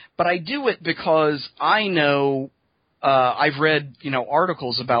way, but I do it because I know I've read, you know,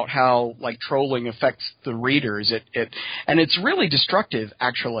 articles about how, like, trolling affects the readers. And it's really destructive,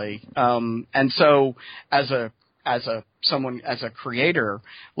 actually. And so as a creator,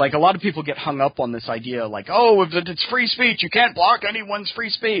 like, a lot of people get hung up on this idea, like, oh, if it's free speech, you can't block anyone's free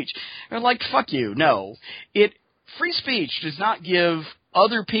speech. And I'm like, fuck you, no. Free speech does not give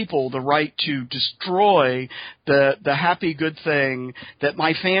other people the right to destroy the happy, good thing that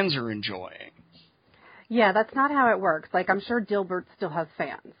my fans are enjoying. Yeah, that's not how it works. Like, I'm sure Dilbert still has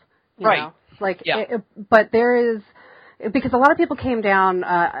fans. You right. know? Like, yeah. But there is, because a lot of people came down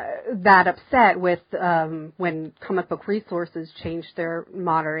that upset with when Comic Book Resources changed their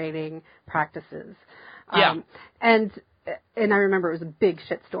moderating practices. Yeah. And I remember it was a big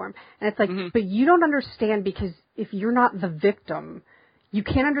shitstorm. And it's like, but you don't understand, because if you're not the victim, you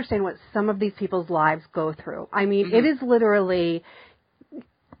can't understand what some of these people's lives go through. I mean, it is literally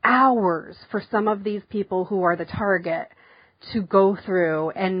hours for some of these people who are the target to go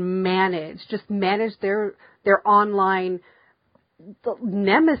through and manage their online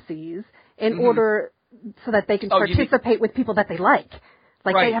nemesis in order so that they can participate with people that they like.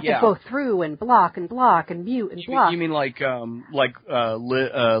 Like, they have to go through and block and mute and block. You mean like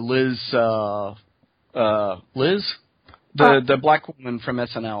Liz? The black woman from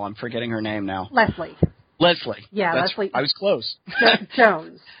SNL. I'm forgetting her name now. Leslie. Yeah, Leslie. I was close.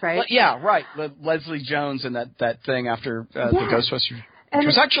 Jones, right? Yeah, right. Leslie Jones and that thing after the Ghostbusters, which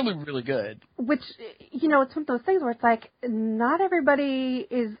was actually really good. Which, you know, it's one of those things where it's like, not everybody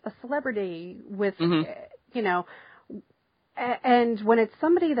is a celebrity with, you know, and when it's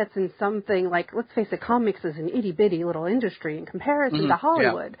somebody that's in something like, let's face it, comics is an itty-bitty little industry in comparison to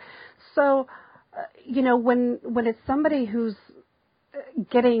Hollywood. Yeah. So, you know, when it's somebody who's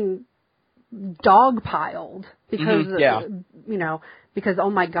getting dogpiled because, you know, because, oh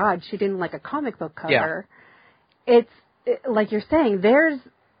my God, she didn't like a comic book cover, like you're saying, there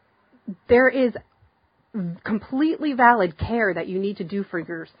is completely valid care that you need to do for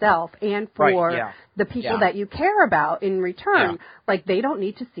yourself and for the people that you care about in return. Like, they don't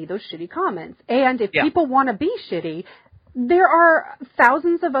need to see those shitty comments. And if people want to be shitty, there are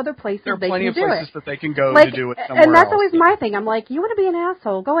thousands of other places there are they plenty can of do places it. that they can go Like, to do it somewhere and that's else. always my thing. I'm like, you want to be an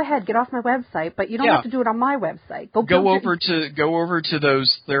asshole? Go ahead, get off my website, but you don't have to do it on my website. Go over to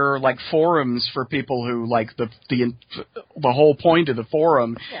those. There are like forums for people who like the whole point of the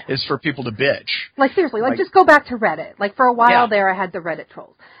forum is for people to bitch. Like seriously, like just go back to Reddit. Like for a while there, I had the Reddit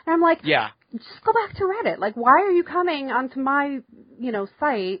trolls, and I'm like, just go back to Reddit. Like, why are you coming onto my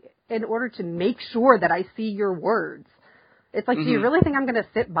site in order to make sure that I see your words? It's like, do you really think I'm going to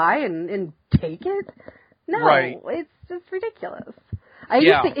sit by and take it? No, it's just ridiculous.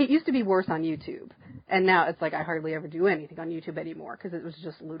 It used to be worse on YouTube, and now it's like I hardly ever do anything on YouTube anymore because it was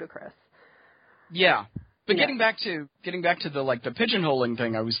just ludicrous. Yeah, but getting back to the like the pigeonholing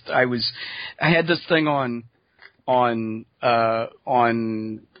thing, I had this thing on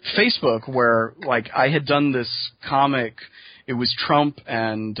Facebook where like I had done this comic. It was Trump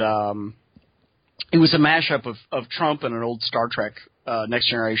and it was a mashup of Trump and an old Star Trek Next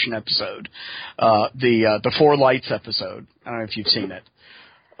Generation episode, the Four Lights episode. I don't know if you've seen it.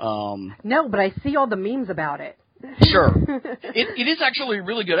 No, but I see all the memes about it. Sure, it is actually a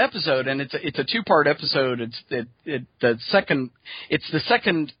really good episode, and it's a 2-part episode. It's the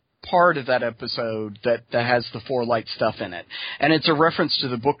second part of that episode that has the Four Light stuff in it, and it's a reference to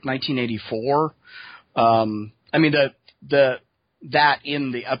the book 1984. I mean that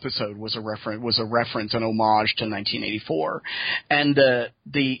in the episode was a reference, an homage to 1984, and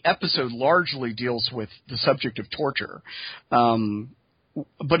the episode largely deals with the subject of torture.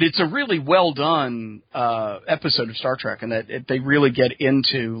 But it's a really well done episode of Star Trek, and that they really get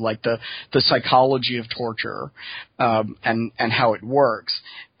into like the psychology of torture and how it works.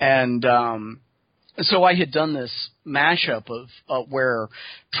 And so I had done this mashup of where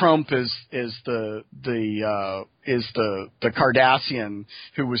Trump is the Cardassian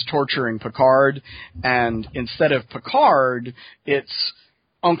who was torturing Picard, and instead of Picard, it's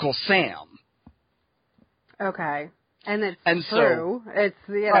Uncle Sam. Okay. And it's So, true. It's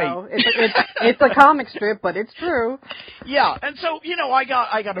it's a comic strip, but it's true. Yeah, and so I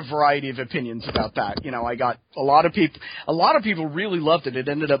got a variety of opinions about that. I got a lot of people really loved it. It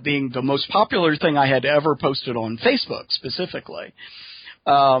ended up being the most popular thing I had ever posted on Facebook specifically.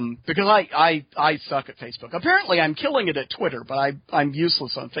 Because I suck at Facebook. Apparently I'm killing it at Twitter, but I'm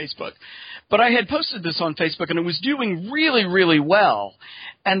useless on Facebook. But I had posted this on Facebook and it was doing really, really well.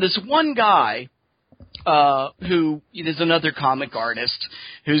 And this one guy who is another comic artist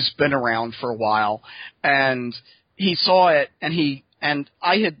who's been around for a while, and he saw it, and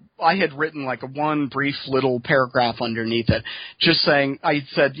I had written like one brief little paragraph underneath it, just saying, I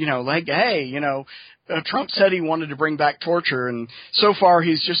said, hey, Trump said he wanted to bring back torture, and so far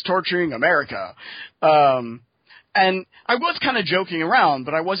he's just torturing America. And I was kind of joking around,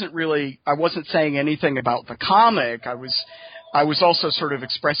 but I wasn't saying anything about the comic. I was also sort of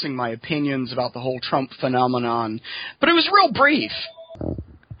expressing my opinions about the whole Trump phenomenon, but it was real brief.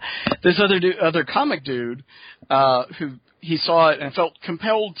 This other comic dude, who he saw it and felt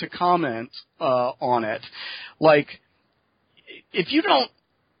compelled to comment on it, like if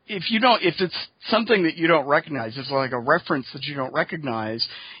it's something that you don't recognize, it's like a reference that you don't recognize,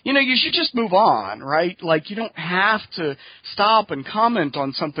 you should just move on, right? Like, you don't have to stop and comment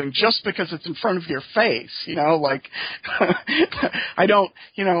on something just because it's in front of your face, like, I don't,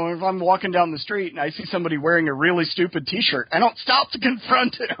 if I'm walking down the street and I see somebody wearing a really stupid t-shirt, I don't stop to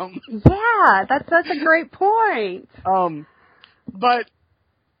confront him. Yeah, that's a great point. But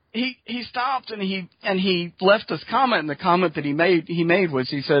he stopped and he left this comment, and the comment that he made was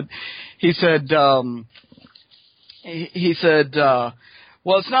he said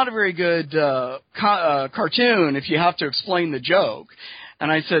well, it's not a very good cartoon if you have to explain the joke. And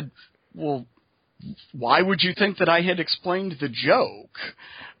I said, well, why would you think that I had explained the joke?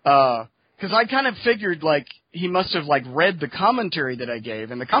 Because I kind of figured like he must have like read the commentary that I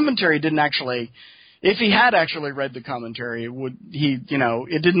gave, and the commentary didn't actually. If he had actually read the commentary,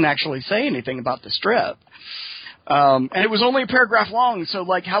 it didn't actually say anything about the strip. And it was only a paragraph long, so,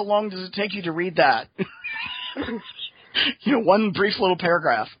 like, how long does it take you to read that? One brief little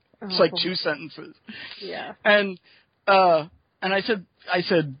paragraph. It's like 2 sentences. Yeah. And I said,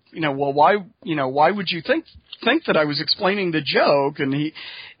 well, why would you think that I was explaining the joke? And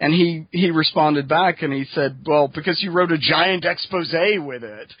he responded back and he said, well, because you wrote a giant expose with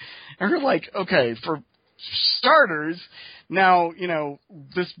it. And we're like, okay, for starters, now,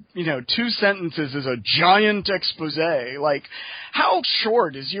 this, 2 sentences is a giant expose. Like, how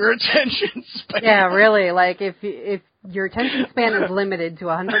short is your attention span? Yeah, really. Like, if your attention span is limited to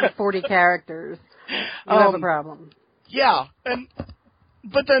 140 characters, you have a problem. Yeah, and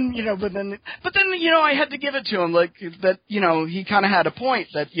but then, I had to give it to him, like, that, he kind of had a point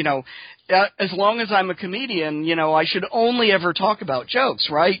that, as long as I'm a comedian, I should only ever talk about jokes,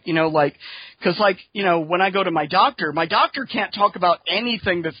 right? Cause when I go to my doctor can't talk about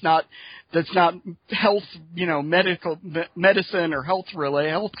anything that's not health, medicine or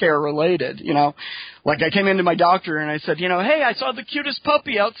healthcare related, Like I came into my doctor and I said, hey, I saw the cutest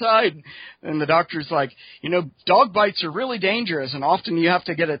puppy outside. And the doctor's like, dog bites are really dangerous and often you have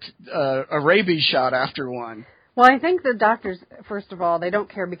to get a rabies shot after one. Well, I think the doctors, first of all, they don't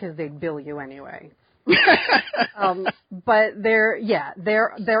care because they'd bill you anyway. But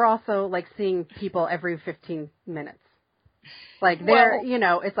they're also like seeing people every 15 minutes. Like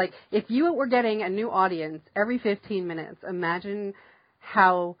it's like if you were getting a new audience every 15 minutes, imagine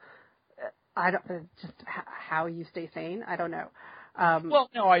how how you stay sane. I don't know.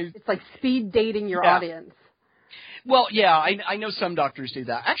 It's like speed dating your audience. Well, yeah, I know some doctors do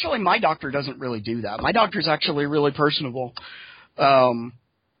that. Actually, my doctor doesn't really do that. My doctor's actually really personable. The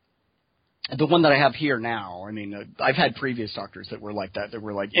one that I have here now, I mean, I've had previous doctors that were like that. That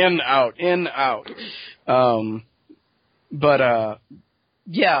were like in, out. But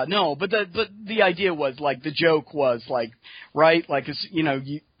the idea was like the joke was like, right? Like, as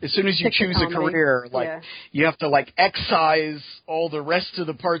soon as you choose a career, like you have to like excise all the rest of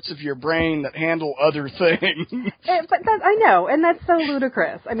the parts of your brain that handle other things. I know, and that's so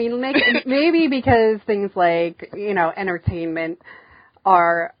ludicrous. I mean, maybe because things like, entertainment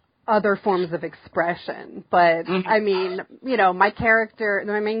are other forms of expression. But I mean, my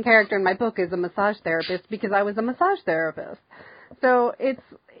main character in my book is a massage therapist because I was a massage therapist. So it's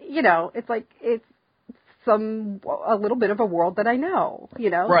a little bit of a world that I know, Right,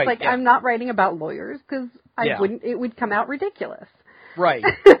 it's like I'm not writing about lawyers because it would come out ridiculous. Right.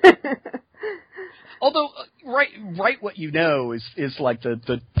 Although, write what you know is like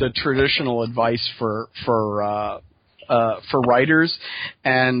the traditional advice for writers,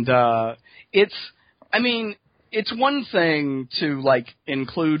 and it's one thing to like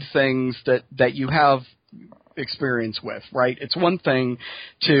include things that you have experience with, right? It's one thing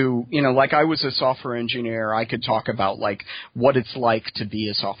to, like I was a software engineer, I could talk about like what it's like to be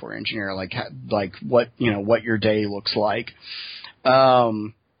a software engineer, like what, what your day looks like.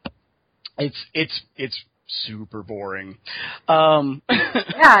 It's super boring. Yeah,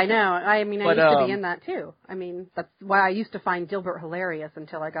 I know. I mean, I used to be in that too. I mean, that's why I used to find Dilbert hilarious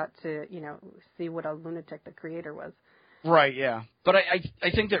until I got to, see what a lunatic the creator was. Right, yeah. But I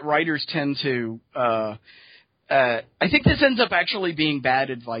think that writers tend to, I think this ends up actually being bad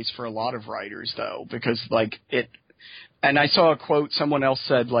advice for a lot of writers, though, because, like, and I saw a quote, someone else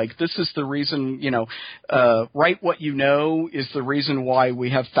said, like, this is the reason, write what you know is the reason why we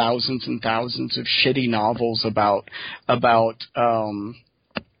have thousands and thousands of shitty novels about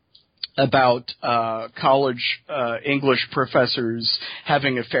college English professors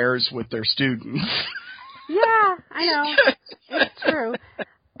having affairs with their students. Yeah, I know. It's true.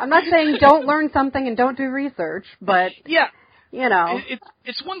 I'm not saying don't learn something and don't do research, but yeah,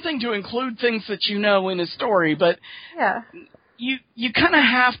 it's one thing to include things that you know in a story, but you kind of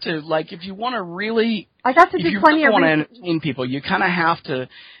have to, like, if you want to really, I got to do plenty of want to entertain people, you kind of have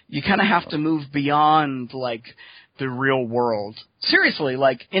to move beyond like the real world. Seriously,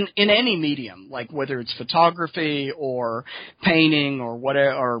 like in any medium, like whether it's photography or painting or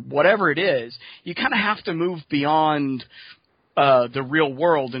whatever it is, you kind of have to move beyond the real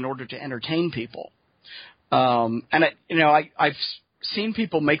world in order to entertain people. I've seen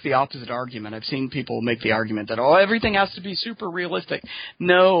people make the opposite argument. I've seen people make the argument that, everything has to be super realistic.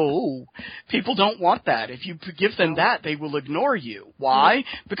 No, people don't want that. If you give them that, they will ignore you. Why?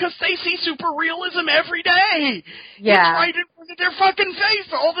 Because they see super realism every day. Yeah. It's right in front of their fucking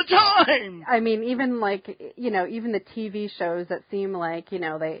face all the time. I mean, even like, even the TV shows that seem like,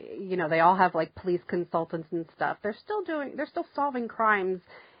 they all have like police consultants and stuff. They're still solving crimes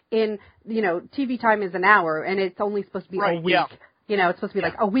in, TV time is an hour and it's only supposed to be a week. Yeah. It's supposed to be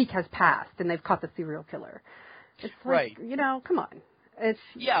like a week has passed and they've caught the serial killer. It's like, come on. It's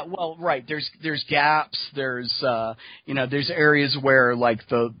right. There's gaps. There's there's areas where like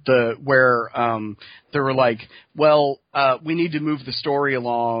where they were like, we need to move the story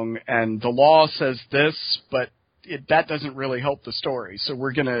along, and the law says this, but that doesn't really help the story. So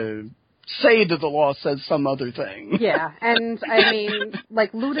we're gonna say that the law says some other thing. Yeah, and I mean,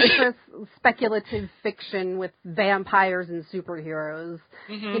 like ludicrous speculative fiction with vampires and superheroes.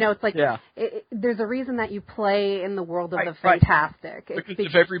 Mm-hmm. It's like there's a reason that you play in the world of the fantastic. Right. Because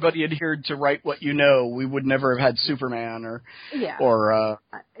if everybody adhered to write what you know, we would never have had Superman or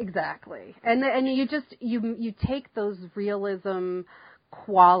exactly. And you take those realism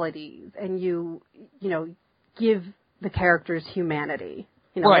qualities and you give the characters humanity.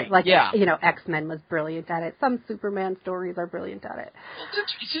 Right, like yeah. X-Men was brilliant at it. Some Superman stories are brilliant at it.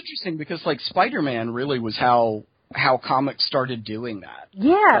 It's interesting because like Spider-Man really was how comics started doing that.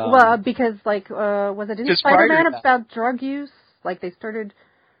 Yeah, well, because didn't Spider-Man about drug use? Like they started.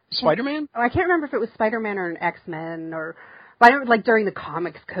 Spider-Man? I can't remember if it was Spider-Man or an X-Men but I remember like during the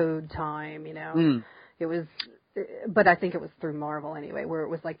Comics Code time, it was. But I think it was through Marvel anyway, where it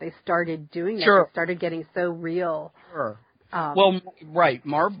was like they started doing that. Sure. They started getting so real. Sure. Right.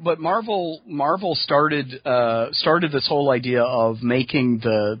 But Marvel started this whole idea of making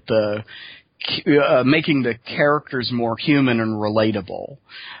the characters more human and relatable,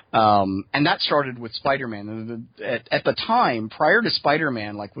 and that started with Spider-Man. At the time, prior to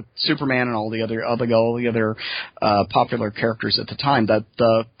Spider-Man, like with Superman and all the other popular characters at the time, that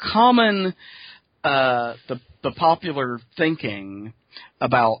the common the popular thinking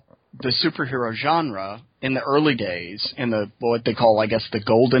about the superhero genre in the early days, in the what they call, I guess, the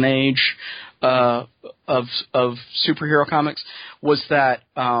golden age of superhero comics, was that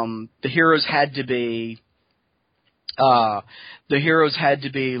the heroes had to be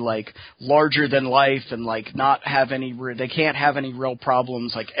like larger than life and like not have any. They can't have any real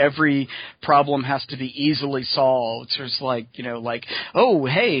problems. Like every problem has to be easily solved. So it's like oh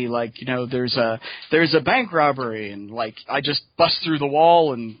hey, there's a bank robbery and like I just bust through the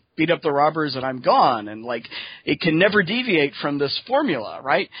wall and beat up the robbers and I'm gone, and like it can never deviate from this formula,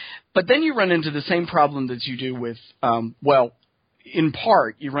 right? But then you run into the same problem that you do with in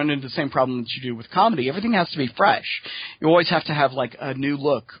part, you run into the same problem that you do with comedy. Everything has to be fresh. You always have to have like a new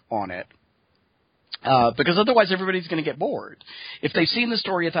look on it, because otherwise everybody's going to get bored. If they've seen the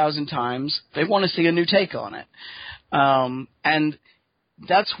story 1,000 times, they want to see a new take on it, and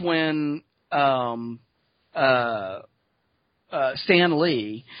that's when Stan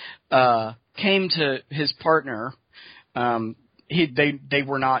Lee came to his partner. They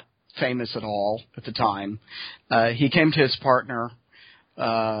were not famous at all at the time. He came to his partner.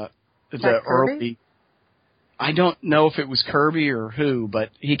 I don't know if it was Kirby or who, but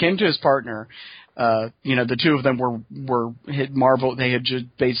he came to his partner. The two of them were hit Marvel. They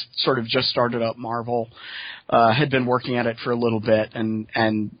sort of just started up Marvel. Had been working at it for a little bit, and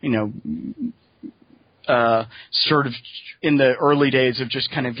sort of in the early days of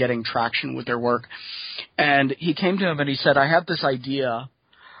just kind of getting traction with their work. And he came to him and he said, I have this idea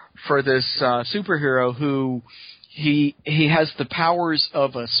for this superhero who he has the powers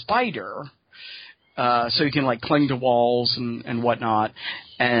of a spider, so he can like cling to walls and whatnot,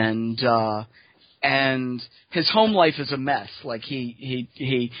 and his home life is a mess. Like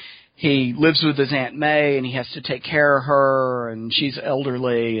he lives with his Aunt May and he has to take care of her, and she's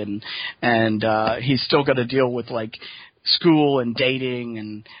elderly, and he's still got to deal with like school and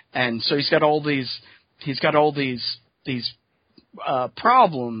dating, and so he's got all these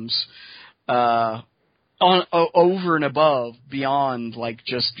problems over and above, beyond like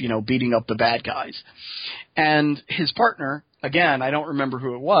just beating up the bad guys. And his partner, again, I don't remember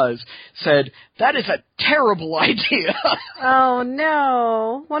who it was, said, that is a terrible idea. Oh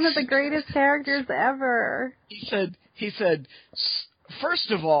no, one of the greatest characters ever. He said, first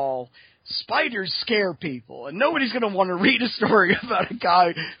of all, spiders scare people, and nobody's going to want to read a story about a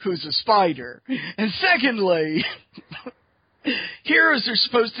guy who's a spider. And secondly, heroes are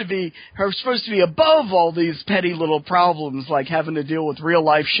supposed to be above all these petty little problems like having to deal with real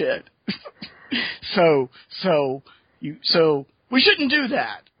life shit. So we shouldn't do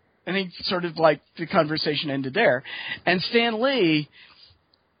that. And he sort of like the conversation ended there. And Stan Lee,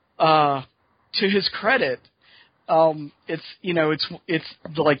 to his credit, it's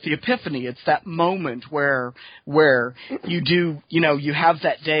like the epiphany. It's that moment where you do, you have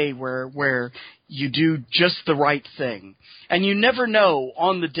that day where you do just the right thing, and you never know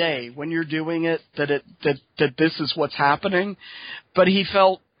on the day when you're doing it that this is what's happening. But he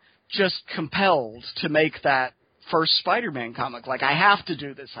felt just compelled to make that first Spider-Man comic. Like, I have to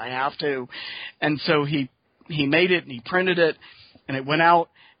do this. I have to. And so he made it and he printed it and it went out.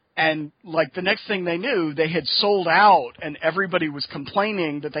 And like the next thing they knew, they had sold out and everybody was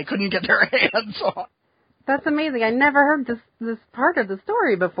complaining that they couldn't get their hands on. That's amazing. I never heard this part of the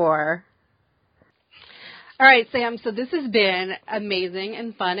story before. All right, Sam, so this has been amazing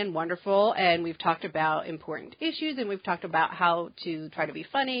and fun and wonderful, and we've talked about important issues, and we've talked about how to try to be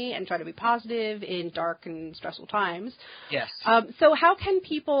funny and try to be positive in dark and stressful times. Yes. So how can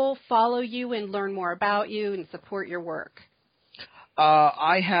people follow you and learn more about you and support your work?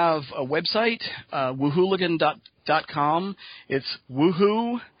 I have a website, woohooligan.com. It's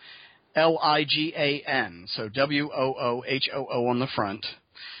woohoo, Ligan, so WOOHOO on the front,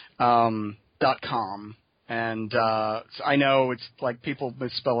 .com. And I know it's like people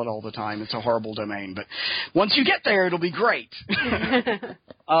misspell it all the time. It's a horrible domain, but once you get there, it'll be great.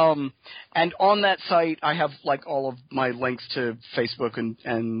 And on that site, I have like all of my links to Facebook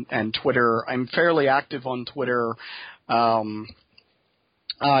and Twitter. I'm fairly active on Twitter. I'm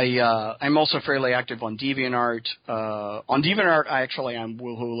also fairly active on DeviantArt. On DeviantArt, I'm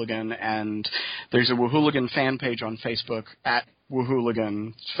Woohooligan, and there's a Woohooligan fan page on Facebook at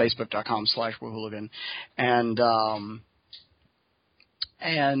Woohooligan, facebook.com/Woohooligan. And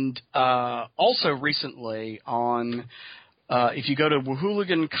also recently on, if you go to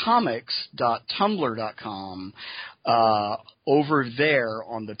woohooligancomics.tumblr.com, over there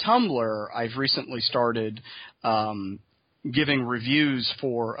on the Tumblr, I've recently started giving reviews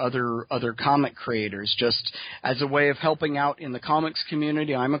for other comic creators, just as a way of helping out in the comics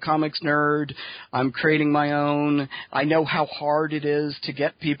community. I'm a comics nerd. I'm creating my own. I know how hard it is to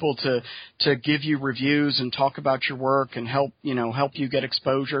get people to give you reviews and talk about your work and help you get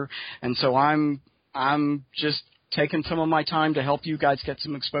exposure. And so I'm just taking some of my time to help you guys get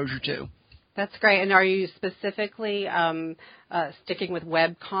some exposure too. That's great. And are you specifically sticking with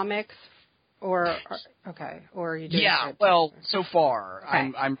web comics? Or are you doing? Yeah, well, so far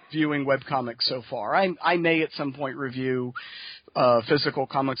okay. I'm viewing webcomics so far. I may at some point review physical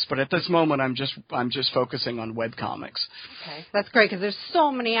comics, but at this moment I'm just focusing on webcomics. Okay, that's great because there's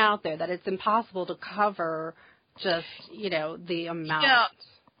so many out there that it's impossible to cover just the amount. Yeah,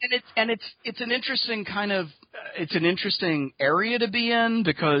 and it's an interesting kind of it's an interesting area to be in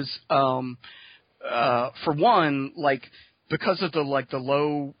because for one, like, because of the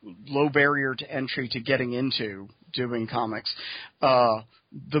low barrier to entry to getting into doing comics,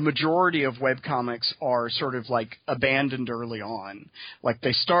 the majority of webcomics are sort of like abandoned early on. Like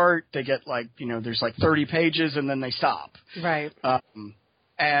they start, they get there's 30 pages and then they stop. Right.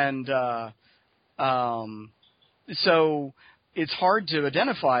 So it's hard to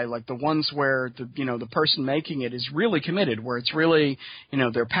identify like the ones where the person making it is really committed, where it's really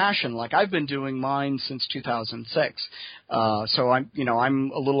their passion. Like I've been doing mine since 2006, so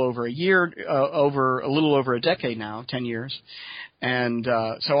I'm a little over a little over a decade now, 10 years, and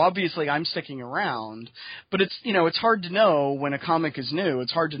so obviously I'm sticking around. But it's hard to know when a comic is new.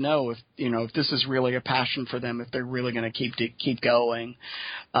 It's hard to know if this is really a passion for them, if they're really going to keep going.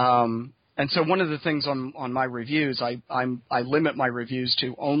 And so one of the things on my reviews, I limit my reviews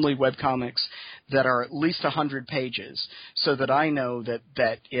to only webcomics that are at least 100 pages, so that I know that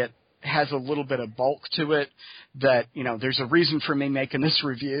it has a little bit of bulk to it, that there's a reason for me making this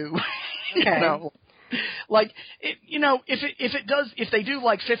review. Okay. If they do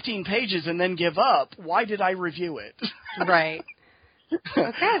like 15 pages and then give up, why did I review it? Right.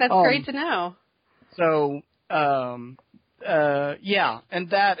 Okay, that's great to know. So yeah, and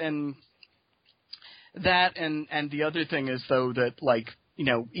that and the other thing is, though, that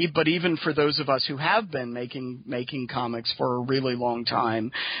but even for those of us who have been making comics for a really long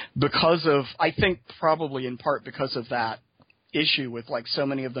time, because of, I think probably in part because of that issue with so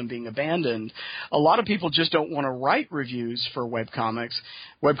many of them being abandoned, a lot of people just don't want to write reviews for webcomics.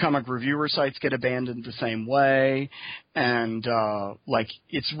 Webcomic reviewer sites get abandoned the same way, and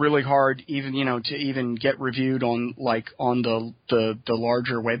it's really hard even to even get reviewed on the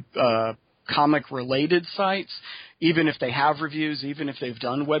larger web comic related sites. Even if they have reviews, even if they've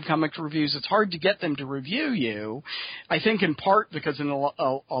done webcomic reviews, it's hard to get them to review you. I think in part because in a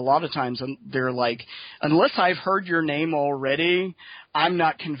lot of times they're like, unless I've heard your name already, I'm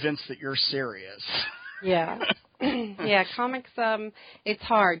not convinced that you're serious. Yeah. Yeah, comics, it's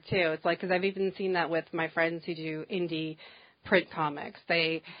hard too. It's because I've even seen that with my friends who do indie print comics.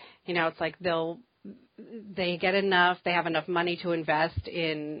 They, it's like they get enough, they have enough money to invest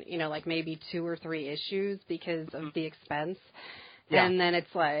in, maybe 2 or 3 issues because of the expense. Yeah. And then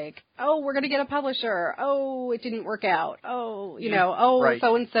it's like, oh, we're going to get a publisher. Oh, it didn't work out. Oh, right.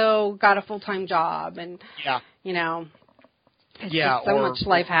 So-and-so got a full-time job. And, it's just so much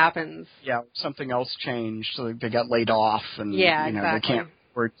life happens. Yeah, something else changed. So they got laid off and, exactly. They can't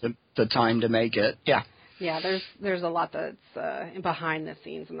afford the time to make it. Yeah. Yeah, there's a lot that's behind the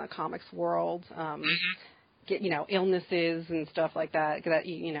scenes in the comics world. Illnesses and stuff like that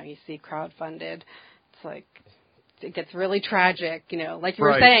you see crowdfunded. It's like it gets really tragic. Like you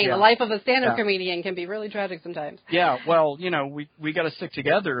were saying, the life of a stand-up comedian can be really tragic sometimes. Yeah, well, we got to stick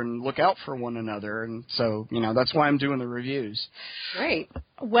together and look out for one another, and so that's why I'm doing the reviews. Great.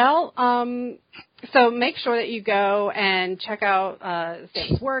 Well, so make sure that you go and check out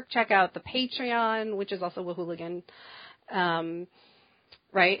Stan's work. Check out the Patreon, which is also Woohooligan.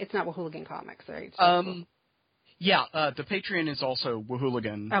 right? It's not Woohooligan Comics, right? Yeah, the Patreon is also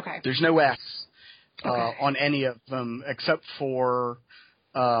Woohooligan. Okay. There's no S on any of them except for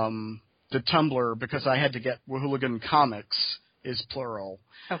the Tumblr, because I had to get Woohooligan Comics is plural.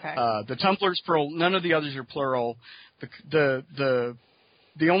 Okay. The Tumblr's plural. None of the others are plural. The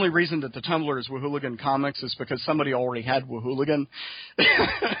only reason that the Tumblr is Woohooligan Comics is because somebody already had Woohooligan.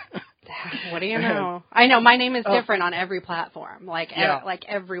 What do you know? I know my name is different on every platform, like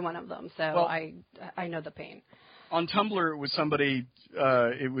every one of them. So well, I know the pain. On Tumblr, it was somebody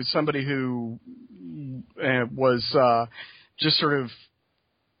who was just sort of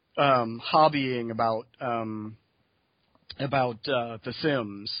hobbying about The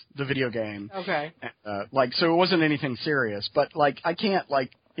Sims, the video game. Okay. So it wasn't anything serious, but I can't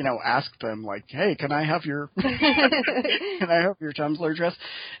ask them hey, can I have your Tumblr address?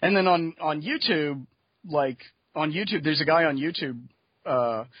 And then on YouTube, there's a guy on YouTube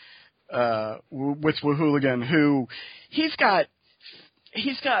with Woohooligan who he's got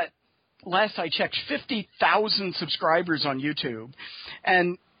last I checked 50,000 subscribers on YouTube,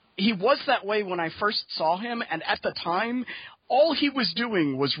 and he was that way when I first saw him, and at the time all he was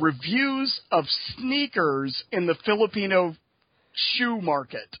doing was reviews of sneakers in the Filipino shoe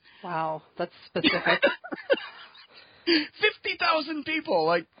market. Wow, that's specific. 50,000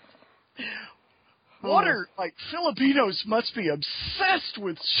 people, Filipinos must be obsessed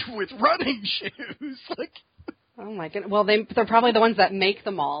with running shoes. Oh my goodness. Well, they're probably the ones that make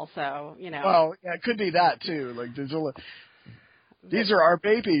them all, so, Well, yeah, it could be that too. These are our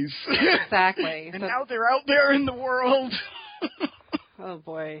babies. Exactly. And now they're out there in the world. Oh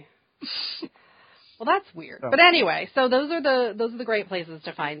boy. Well, that's weird. But anyway, so those are the great places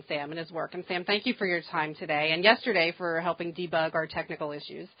to find Sam and his work. And Sam, thank you for your time today and yesterday for helping debug our technical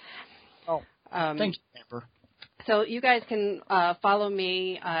issues. Oh, thank you, Amber. So you guys can follow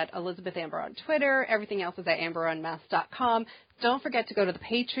me at Elizabeth Amber on Twitter. Everything else is at amberunmasked.com. Don't forget to go to the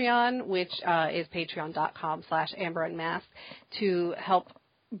Patreon, which is patreon.com/amberunmasked, to help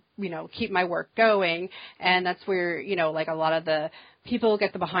keep my work going. And that's where, a lot of the people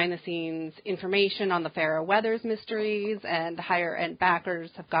get the behind-the-scenes information on the Pharaoh Weathers mysteries, and higher-end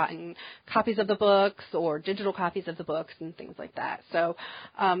backers have gotten copies of the books or digital copies of the books and things like that. So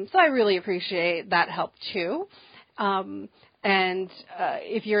I really appreciate that help, too. And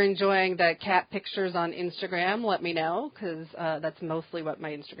if you're enjoying the cat pictures on Instagram, let me know, because that's mostly what my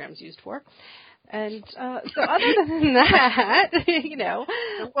Instagram's used for. And so other than that,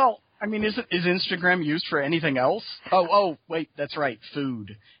 Well, I mean, is Instagram used for anything else? Oh, wait, that's right,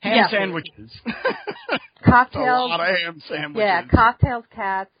 food. Ham sandwiches. Cocktails. A lot of ham sandwiches. Yeah, cocktails,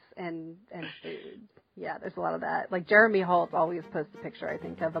 cats, and food. Yeah, there's a lot of that. Jeremy Holt always posts a picture, I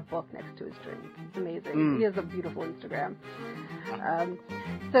think, of a book next to his drink. It's amazing. He has a beautiful Instagram.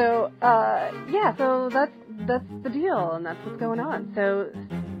 So that's the deal, and that's what's going on. So,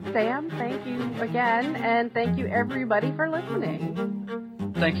 Sam, thank you again, and thank you everybody for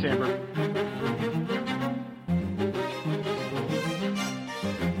listening. Thanks, Amber.